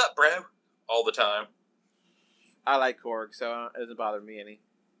 "What's up, bro?" all the time. I like Korg, so it doesn't bother me any.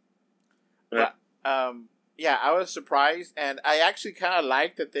 Yeah. But, I was surprised, and I actually kind of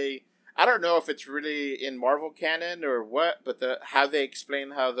like that they... I don't know if it's really in Marvel canon or what, but how they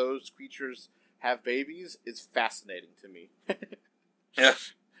explain how those creatures have babies is fascinating to me. Yeah.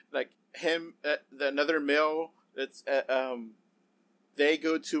 Like, another mill, that's, they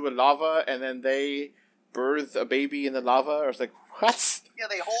go to a lava, and then they birth a baby in the lava. I was like, what? Yeah,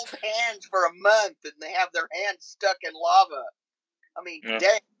 they hold hands for a month, and they have their hands stuck in lava. I mean,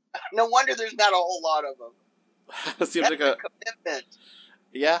 dang. No wonder there's not a whole lot of them. It seems that's like a commitment.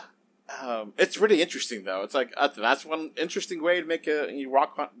 Yeah. It's really interesting, though. It's like, that's one interesting way to make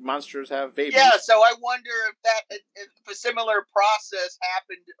rock monsters have babies. Yeah, so I wonder if a similar process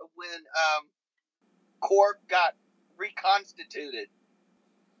happened when Korg got reconstituted.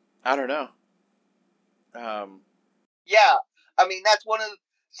 I don't know. Yeah, I mean, that's one of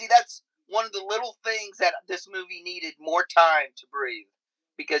the little things that this movie needed more time to breathe.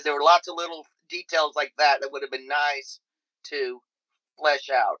 Because there were lots of little details like that would have been nice to flesh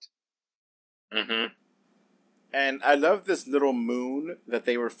out. Mm-hmm. And I love this little moon that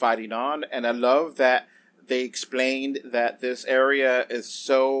they were fighting on, and I love that they explained that this area is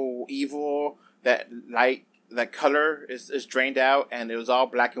so evil that color is drained out, and it was all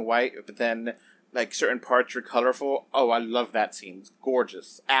black and white, but then like certain parts are colorful. Oh, I love that scene. It's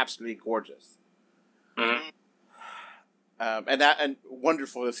gorgeous. Absolutely gorgeous. Mm-hmm. And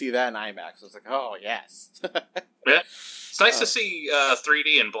wonderful to see that in IMAX. I was like, oh, yes. Yeah. It's nice to see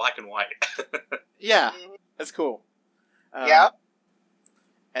 3D in black and white. Yeah, that's cool. Yeah.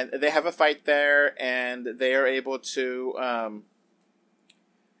 And they have a fight there, and they are able to...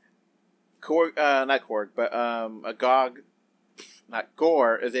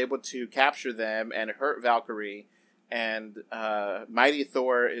 Gore is able to capture them and hurt Valkyrie, and Mighty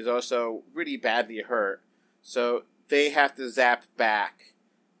Thor is also really badly hurt. So they have to zap back,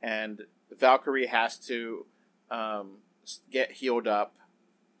 and Valkyrie has to get healed up.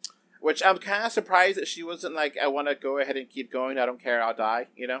 Which I'm kind of surprised that she wasn't like, I want to go ahead and keep going. I don't care. I'll die.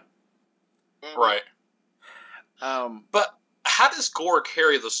 You know. Right. But how does Gore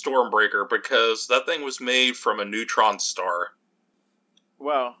carry the Stormbreaker? Because that thing was made from a neutron star.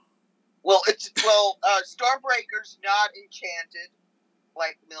 Well, Stormbreaker's not enchanted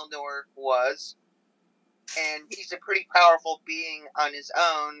like Mjolnir was, and he's a pretty powerful being on his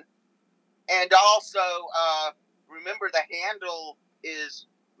own. And also, remember the handle is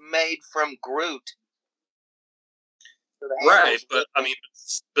made from Groot. So right,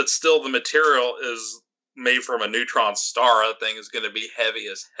 but still, the material is made from a neutron star. That thing is going to be heavy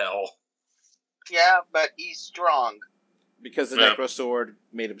as hell. Yeah, but he's strong. Because the Necro Sword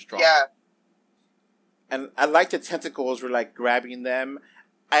made him strong. Yeah. And I like the tentacles were like grabbing them.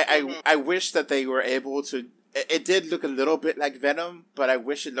 I wish that they were able to. It did look a little bit like Venom, but I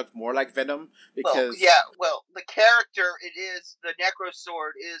wish it looked more like Venom because. The character the Necro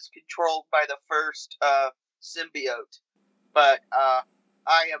Sword is controlled by the first symbiote, but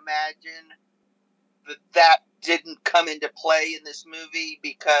I imagine that didn't come into play in this movie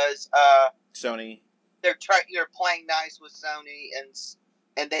because Sony. They're playing nice with Sony,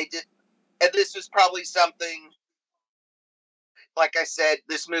 and they did. And this was probably something. Like I said,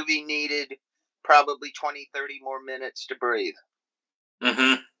 this movie needed probably 20, 30 more minutes to breathe.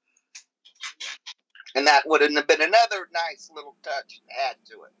 Mm-hmm. And that would have been another nice little touch to add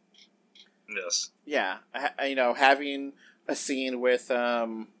to it. Yes. Yeah, having a scene with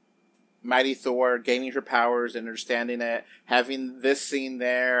Mighty Thor gaining her powers and understanding it, having this scene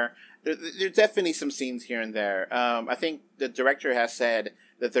there. There's definitely some scenes here and there. I think the director has said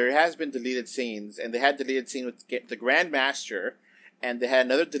that there has been deleted scenes, and they had deleted scene with the Grandmaster, and they had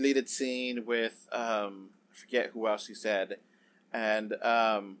another deleted scene with I forget who else he said, and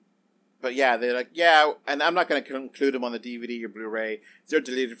but yeah, they're like, yeah, and I'm not going to include them on the DVD or Blu-ray. They're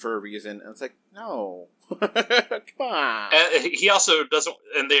deleted for a reason, and it's like, no, come on. And he also doesn't,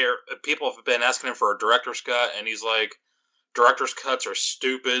 and people have been asking him for a director's cut, and he's like, director's cuts are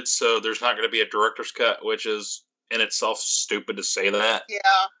stupid, so there's not going to be a director's cut, which is in itself stupid to say that.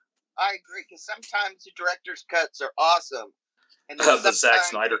 Yeah, I agree, because sometimes the director's cuts are awesome. And the Zack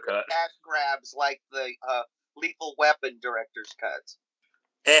Snyder cut. Cash grabs like the Lethal Weapon director's cuts.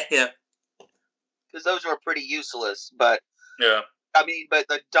 Yeah. Because those were pretty useless, but... Yeah. I mean, but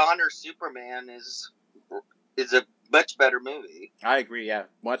the Donner Superman is a much better movie. I agree, yeah.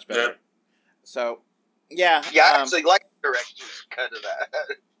 Much better. Yeah. So... Yeah, I actually like the director's cut of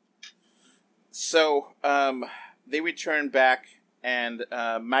that. So, they return back, and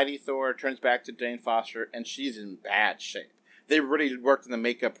Mighty Thor turns back to Jane Foster, and she's in bad shape. They really worked on the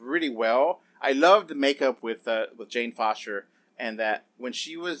makeup really well. I love the makeup with Jane Foster, and that when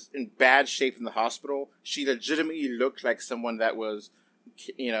she was in bad shape in the hospital, she legitimately looked like someone that was,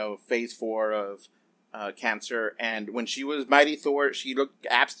 phase 4 of cancer. And when she was Mighty Thor, she looked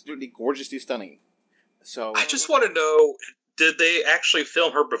absolutely gorgeously stunning. So I just want to know, did they actually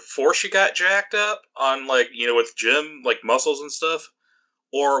film her before she got jacked up on, with gym, muscles and stuff?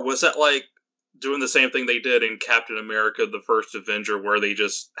 Or was that, doing the same thing they did in Captain America, the First Avenger, where they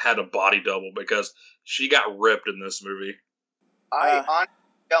just had a body double? Because she got ripped in this movie. I honestly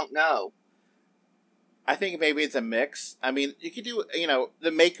don't know. I think maybe it's a mix. I mean, you could do, the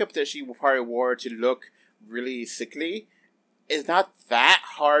makeup that she probably wore to look really sickly is not that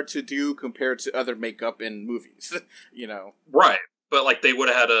hard to do compared to other makeup in movies, Right, but they would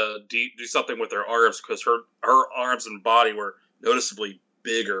have had to do something with her arms because her arms and body were noticeably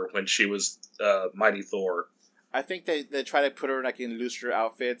bigger when she was Mighty Thor. I think they try to put her in looser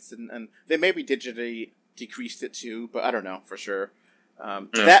outfits, and they maybe digitally decreased it too, but I don't know for sure.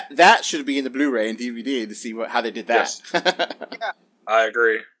 That should be in the Blu-ray and DVD to see how they did that. Yes. Yeah. I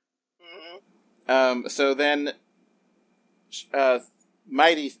agree. Mm-hmm. So then.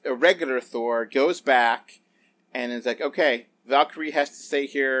 Regular Thor goes back and is like, okay, Valkyrie has to stay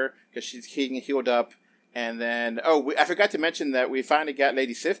here because she's getting healed up. And then, I forgot to mention that we finally got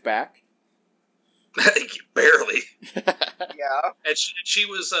Lady Sif back. Barely. Yeah. And she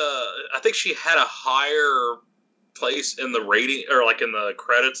was, I think she had a higher place in the rating, or in the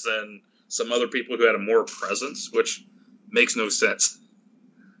credits than some other people who had a more presence, which makes no sense.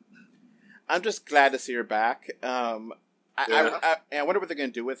 I'm just glad to see her back. I wonder what they're going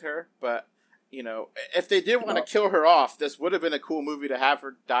to do with her, but, if they did want to kill her off, this would have been a cool movie to have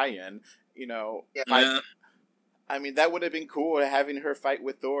her die in, Yeah. I mean, that would have been cool having her fight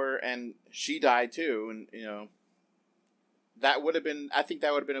with Thor, and she died too, and, That would have been. I think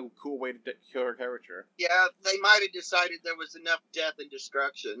that would have been a cool way to kill her character. Yeah, they might have decided there was enough death and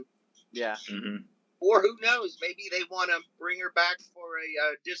destruction. Yeah. Mm-hmm. Or who knows? Maybe they want to bring her back for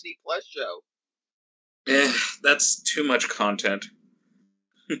a Disney Plus show. That's too much content.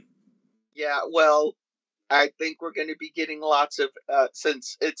 Yeah, well, I think we're going to be getting lots of,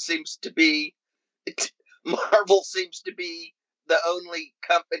 since it seems to be, Marvel seems to be the only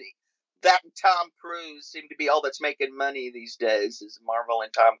company. That and Tom Cruise seem to be all that's making money these days, is Marvel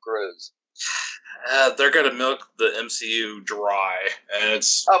and Tom Cruise. They're gonna milk the MCU dry, and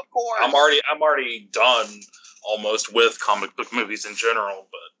it's. Of course. I'm already done almost with comic book movies in general,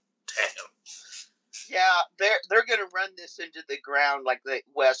 but damn. Yeah, they're gonna run this into the ground like the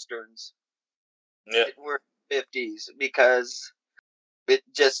westerns. Yeah. We're 50s because it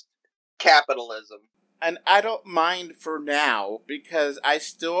just capitalism. And I don't mind for now, because I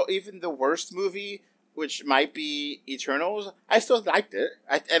still, even the worst movie, which might be Eternals, I still liked it.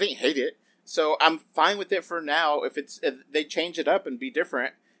 I didn't hate it. So I'm fine with it for now if they change it up and be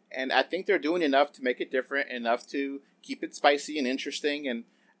different. And I think they're doing enough to make it different, enough to keep it spicy and interesting. And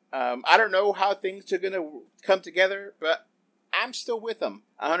I don't know how things are going to come together, but I'm still with them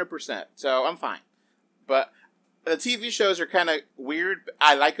 100%. So I'm fine. But the TV shows are kind of weird.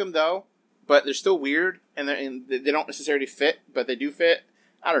 I like them, though. But they're still weird, and they don't necessarily fit, but they do fit.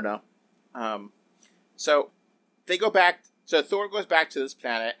 I don't know. So they go back. So Thor goes back to this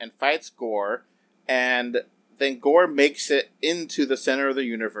planet and fights Gore, and then Gore makes it into the center of the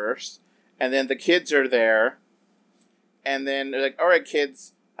universe, and then the kids are there, and then they're like, "All right,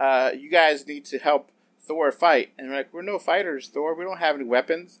 kids, you guys need to help Thor fight." And we're like, "We're no fighters, Thor. We don't have any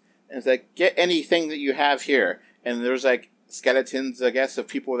weapons." And it's like, "Get anything that you have here." And there's like skeletons, I guess, of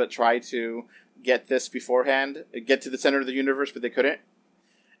people that tried to get this beforehand, get to the center of the universe, but they couldn't.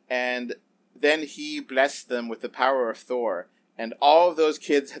 And then he blessed them with the power of Thor. And all of those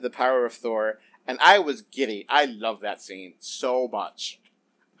kids had the power of Thor. And I was giddy. I love that scene so much.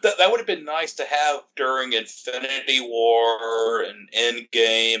 That would have been nice to have during Infinity War and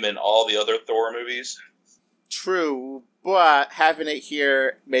Endgame and all the other Thor movies. True, but having it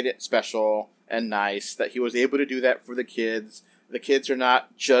here made it special and nice that he was able to do that for the kids. The kids are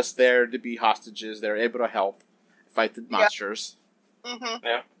not just there to be hostages. They're able to help fight the monsters. Mm-hmm.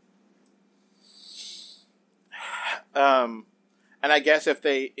 Yeah. And I guess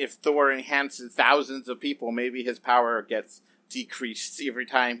if Thor enhances thousands of people, maybe his power gets decreased every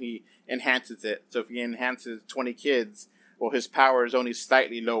time he enhances it. So if he enhances 20 kids, well, his power is only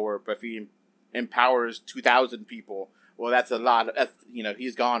slightly lower. But if he empowers 2,000 people, well, that's a lot.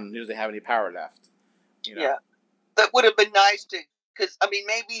 He's gone. He doesn't have any power left. Yeah, that would have been nice to, because I mean,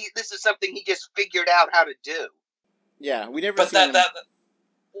 maybe this is something he just figured out how to do. Yeah, we never. But seen him.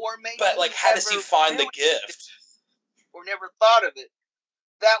 Or maybe. But like, how does he find the gift? Or never thought of it.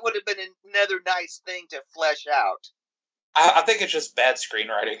 That would have been another nice thing to flesh out. I think it's just bad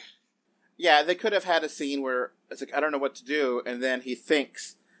screenwriting. Yeah, they could have had a scene where it's like, I don't know what to do, and then he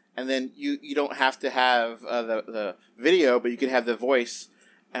thinks. And then you don't have to have the video, but you can have the voice,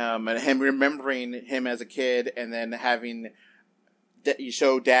 and him remembering him as a kid, and then having you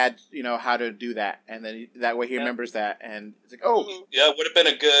show Dad, how to do that, and then that way he remembers that, and it's like, oh, yeah, it would have been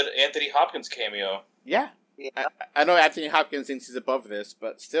a good Anthony Hopkins cameo. Yeah. I know Anthony Hopkins thinks he's above this,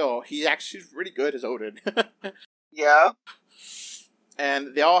 but still, he actually is really good as Odin. Yeah.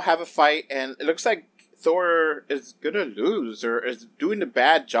 And they all have a fight, and it looks like Thor is gonna lose or is doing a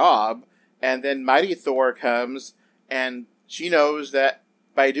bad job, and then Mighty Thor comes, and she knows that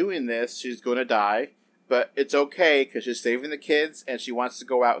by doing this she's gonna die, but it's okay because she's saving the kids and she wants to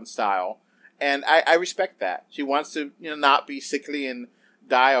go out in style, and I respect that. She wants to not be sickly and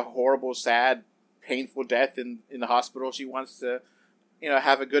die a horrible, sad, painful death in the hospital. She wants to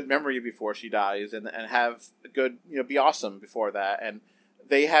have a good memory before she dies and have a good be awesome before that. And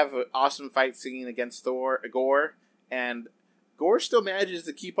they have an awesome fight scene against Gore, and Gore still manages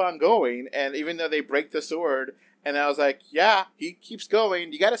to keep on going, and even though they break the sword, and I was like, yeah, he keeps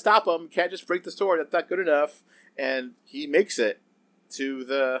going, you gotta stop him, you can't just break the sword, that's not good enough, and he makes it to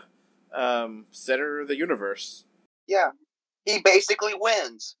the center of the universe. Yeah, he basically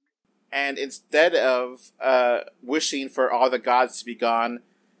wins. And instead of wishing for all the gods to be gone,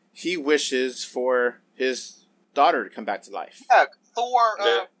 he wishes for his daughter to come back to life. Yeah, Thor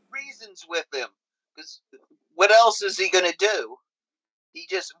reasons with him. Because what else is he going to do? He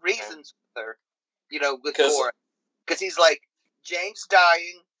just reasons with her, with Thor. Because he's like, Jane's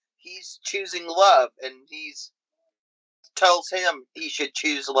dying, he's choosing love, and he's tells him he should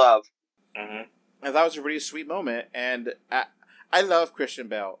choose love. Mm-hmm. And that was a really sweet moment, and I love Christian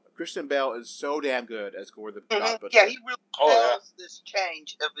Bale. Christian Bale is so damn good as Gore the God Butcher. Yeah, he really sells this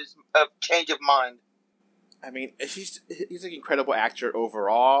change of mind. I mean, he's an incredible actor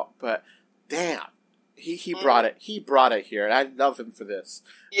overall, but damn, he brought it. He brought it here, and I love him for this.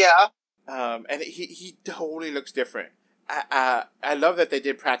 Yeah. And he totally looks different. I love that they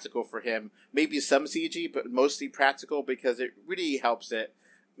did practical for him. Maybe some CG, but mostly practical because it really helps it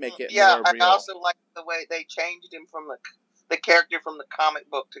make it more real. I also like the way they changed him from the character from the comic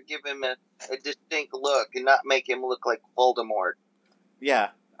book to give him a distinct look and not make him look like Voldemort.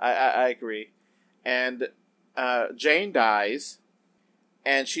 Yeah, I agree. And Jane dies,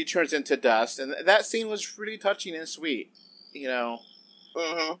 and she turns into dust, and that scene was really touching and sweet, you know.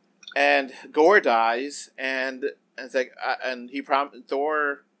 Mm-hmm. And Gore dies, and it's like, and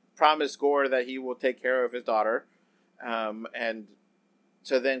Thor promised Gore that he will take care of his daughter, and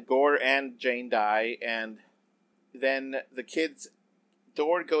so then Gore and Jane die, and then the kids,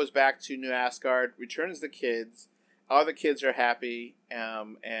 Thor goes back to New Asgard, returns the kids, all the kids are happy,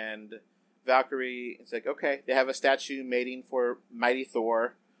 and Valkyrie, it's like, okay, they have a statue mating for Mighty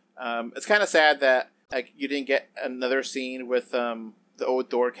Thor. It's kind of sad that like you didn't get another scene with the old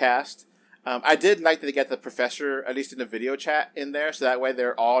Thor cast. I did like that they got the professor, at least in the video chat, in there, so that way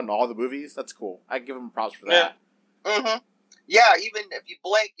they're all in all the movies. That's cool. I give them props for that. Mm-hmm. Yeah, even if you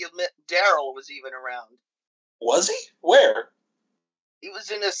blink, you admit Daryl was even around. Was he? Where? He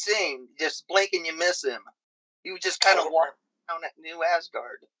was in a scene. Just blink and you miss him. He was just kind of walking around at New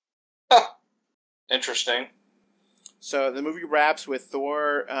Asgard. Interesting. So the movie wraps with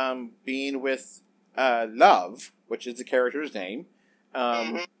Thor being with Love, which is the character's name.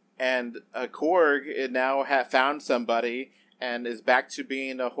 And Korg now found somebody and is back to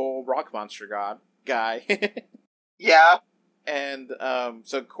being a whole rock monster guy. Yeah. And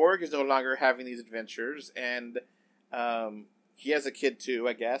so Korg is no longer having these adventures, and he has a kid too,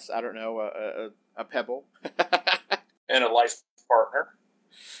 I guess. I don't know, a pebble. And a life partner.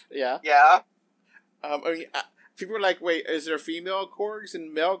 Yeah. Yeah. I mean, people are like, wait, is there female Korgs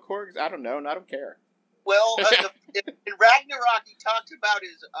and male Korgs? I don't know, and I don't care. Well, in Ragnarok, he talks about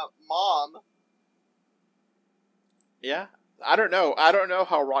his mom. Yeah, I don't know. I don't know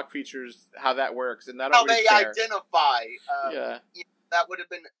how rock creatures, how that works, and I don't how really they care. identify. Yeah, that would have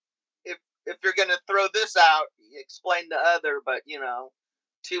been if you're going to throw this out, explain the other. But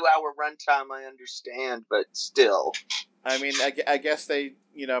 2-hour runtime, I understand, but still. I mean, I guess they,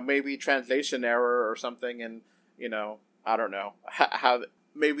 maybe translation error or something, and I don't know how.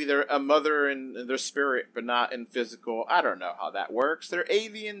 Maybe they're a mother in their spirit, but not in physical. I don't know how that works. They're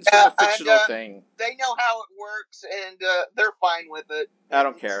aliens in a fictional thing. They know how it works, and they're fine with it. I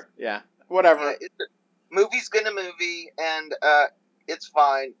don't care. Yeah, whatever. Movie's gonna movie, and it's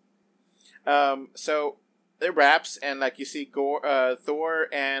fine. So it wraps, and like you see, Thor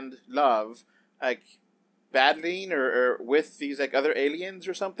and Love like battling or with these like other aliens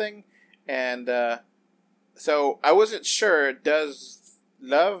or something, and so I wasn't sure. Does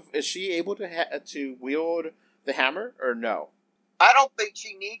Love, is she able to wield the hammer or no? I don't think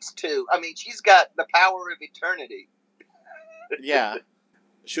she needs to. I mean, she's got the power of eternity. Yeah,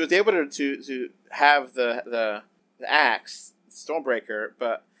 she was able to have the axe, Stormbreaker,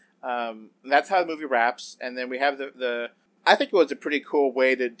 but that's how the movie wraps. And then we have the I think it was a pretty cool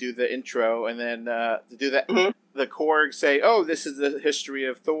way to do the intro, and then to do that, the Korg say, "Oh, this is the history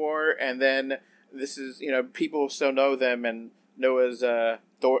of Thor," and then this is people still know them and know as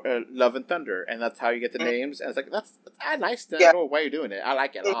Thor, Love and Thunder, and that's how you get the names. And it's like that's a nice little way of doing it. I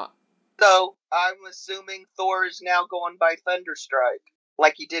like it a lot. So I'm assuming Thor is now going by Thunderstrike,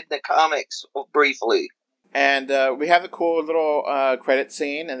 like he did in the comics briefly. And we have a cool little credit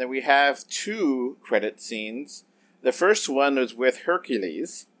scene, and then we have 2 credit scenes. The first one was with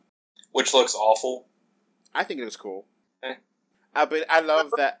Hercules, which looks awful. I think it was cool. But I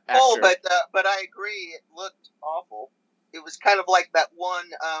love that actor. Oh, but I agree, it looked awful. It was kind of like that one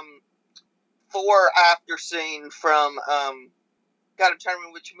Thor after scene from gotta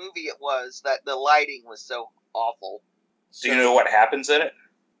determine which movie it was, that the lighting was so awful. Do you know what happens in it?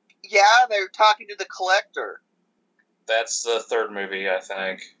 Yeah, they're talking to the Collector. That's the 3rd movie, I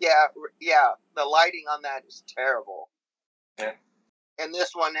think. Yeah. The lighting on that is terrible. Yeah. And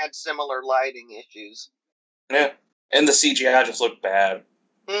this one had similar lighting issues. Yeah. And the CGI just looked bad.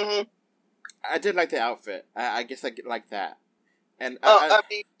 Mm-hmm. I did like the outfit. I guess I like that. And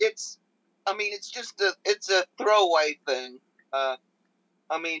it's just it's a throwaway thing.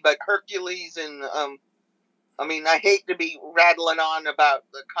 But Hercules and I hate to be rattling on about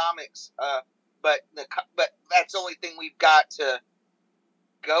the comics, but that's the only thing we've got to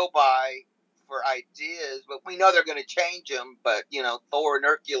go by for ideas, but we know they're going to change them. But, Thor and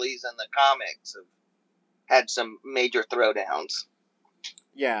Hercules in the comics have had some major throwdowns.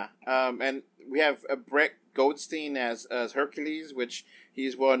 Yeah, and we have Brett Goldstein as Hercules, which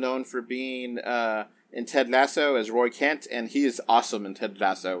he's well known for being in Ted Lasso as Roy Kent, and he is awesome in Ted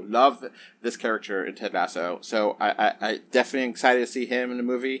Lasso. Love this character in Ted Lasso. So I definitely excited to see him in the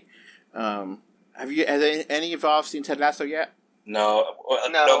movie. Has any of y'all seen Ted Lasso yet? No,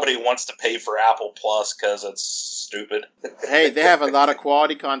 nobody wants to pay for Apple Plus because it's stupid. Hey, they have a lot of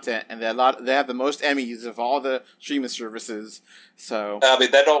quality content, and they have the most Emmys of all the streaming services. So I mean,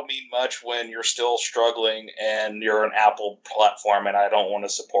 that don't mean much when you're still struggling and you're an Apple platform, and I don't want to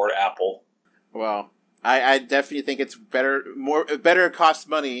support Apple. Well, I definitely think it's better cost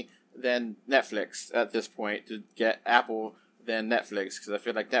money than Netflix at this point to get Apple than Netflix, because I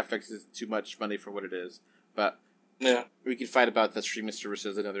feel like Netflix is too much money for what it is. But yeah, we can fight about the streaming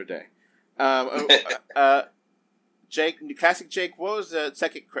services another day. Jake, classic Jake, what was the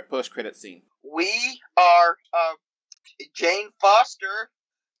second post-credit scene? We are, Jane Foster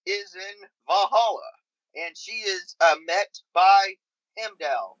is in Valhalla, and she is met by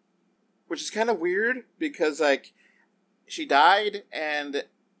Heimdall. Which is kind of weird, because, she died, and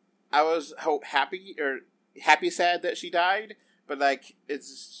I was happy sad that she died, but,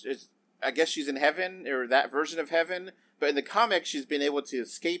 it's I guess she's in heaven, or that version of heaven, but in the comics, she's been able to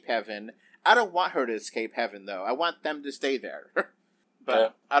escape heaven. I don't want her to escape heaven, though. I want them to stay there. But yeah.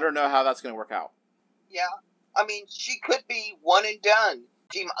 I don't know how that's going to work out. Yeah. I mean, she could be one and done.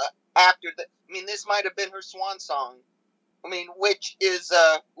 This might have been her swan song. I mean, which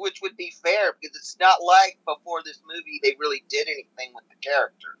would be fair, because it's not like before this movie they really did anything with the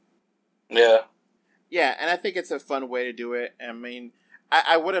character. Yeah. Yeah, and I think it's a fun way to do it. I mean,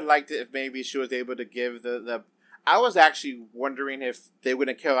 I would have liked it if maybe she was able to give the I was actually wondering if they were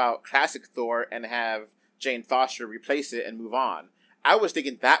going to kill out classic Thor and have Jane Foster replace it and move on. I was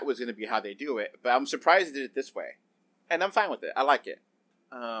thinking that was going to be how they do it, but I'm surprised they did it this way. And I'm fine with it. I like it.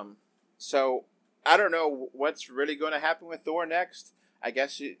 So, I don't know what's really going to happen with Thor next. I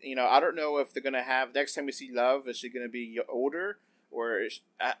guess, I don't know if they're going to have, next time we see Love, is she going to be older? Or,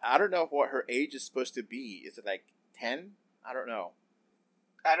 I don't know what her age is supposed to be. Is it 10? I don't know.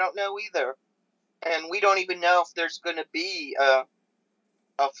 I don't know either. And we don't even know if there's going to be a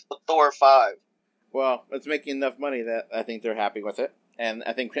Thor 5. Well, it's making enough money that I think they're happy with it. And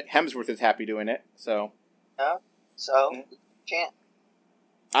I think Hemsworth is happy doing it, so. Can't.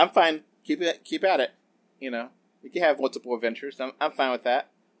 I'm fine. Keep at it. You can have multiple adventures. I'm fine with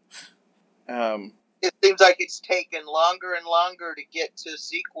that. It seems like it's taken longer and longer to get to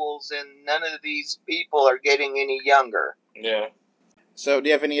sequels, and none of these people are getting any younger. Yeah. So, do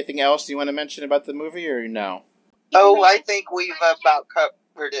you have anything else you want to mention about the movie, or no? Oh, I think we've about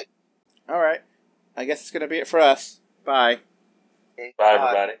covered it. All right. I guess it's going to be it for us. Bye. Okay, bye,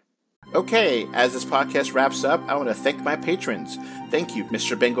 everybody. Okay, as this podcast wraps up, I want to thank my patrons. Thank you,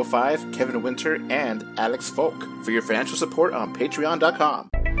 Mr. Bengal 5, Kevin Winter, and Alex Folk, for your financial support on Patreon.com.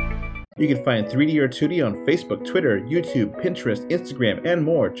 You can find 3D or 2D on Facebook, Twitter, YouTube, Pinterest, Instagram, and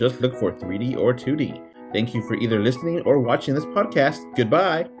more. Just look for 3D or 2D. Thank you for either listening or watching this podcast.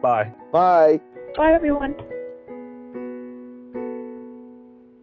 Goodbye. Bye. Bye. Bye, everyone.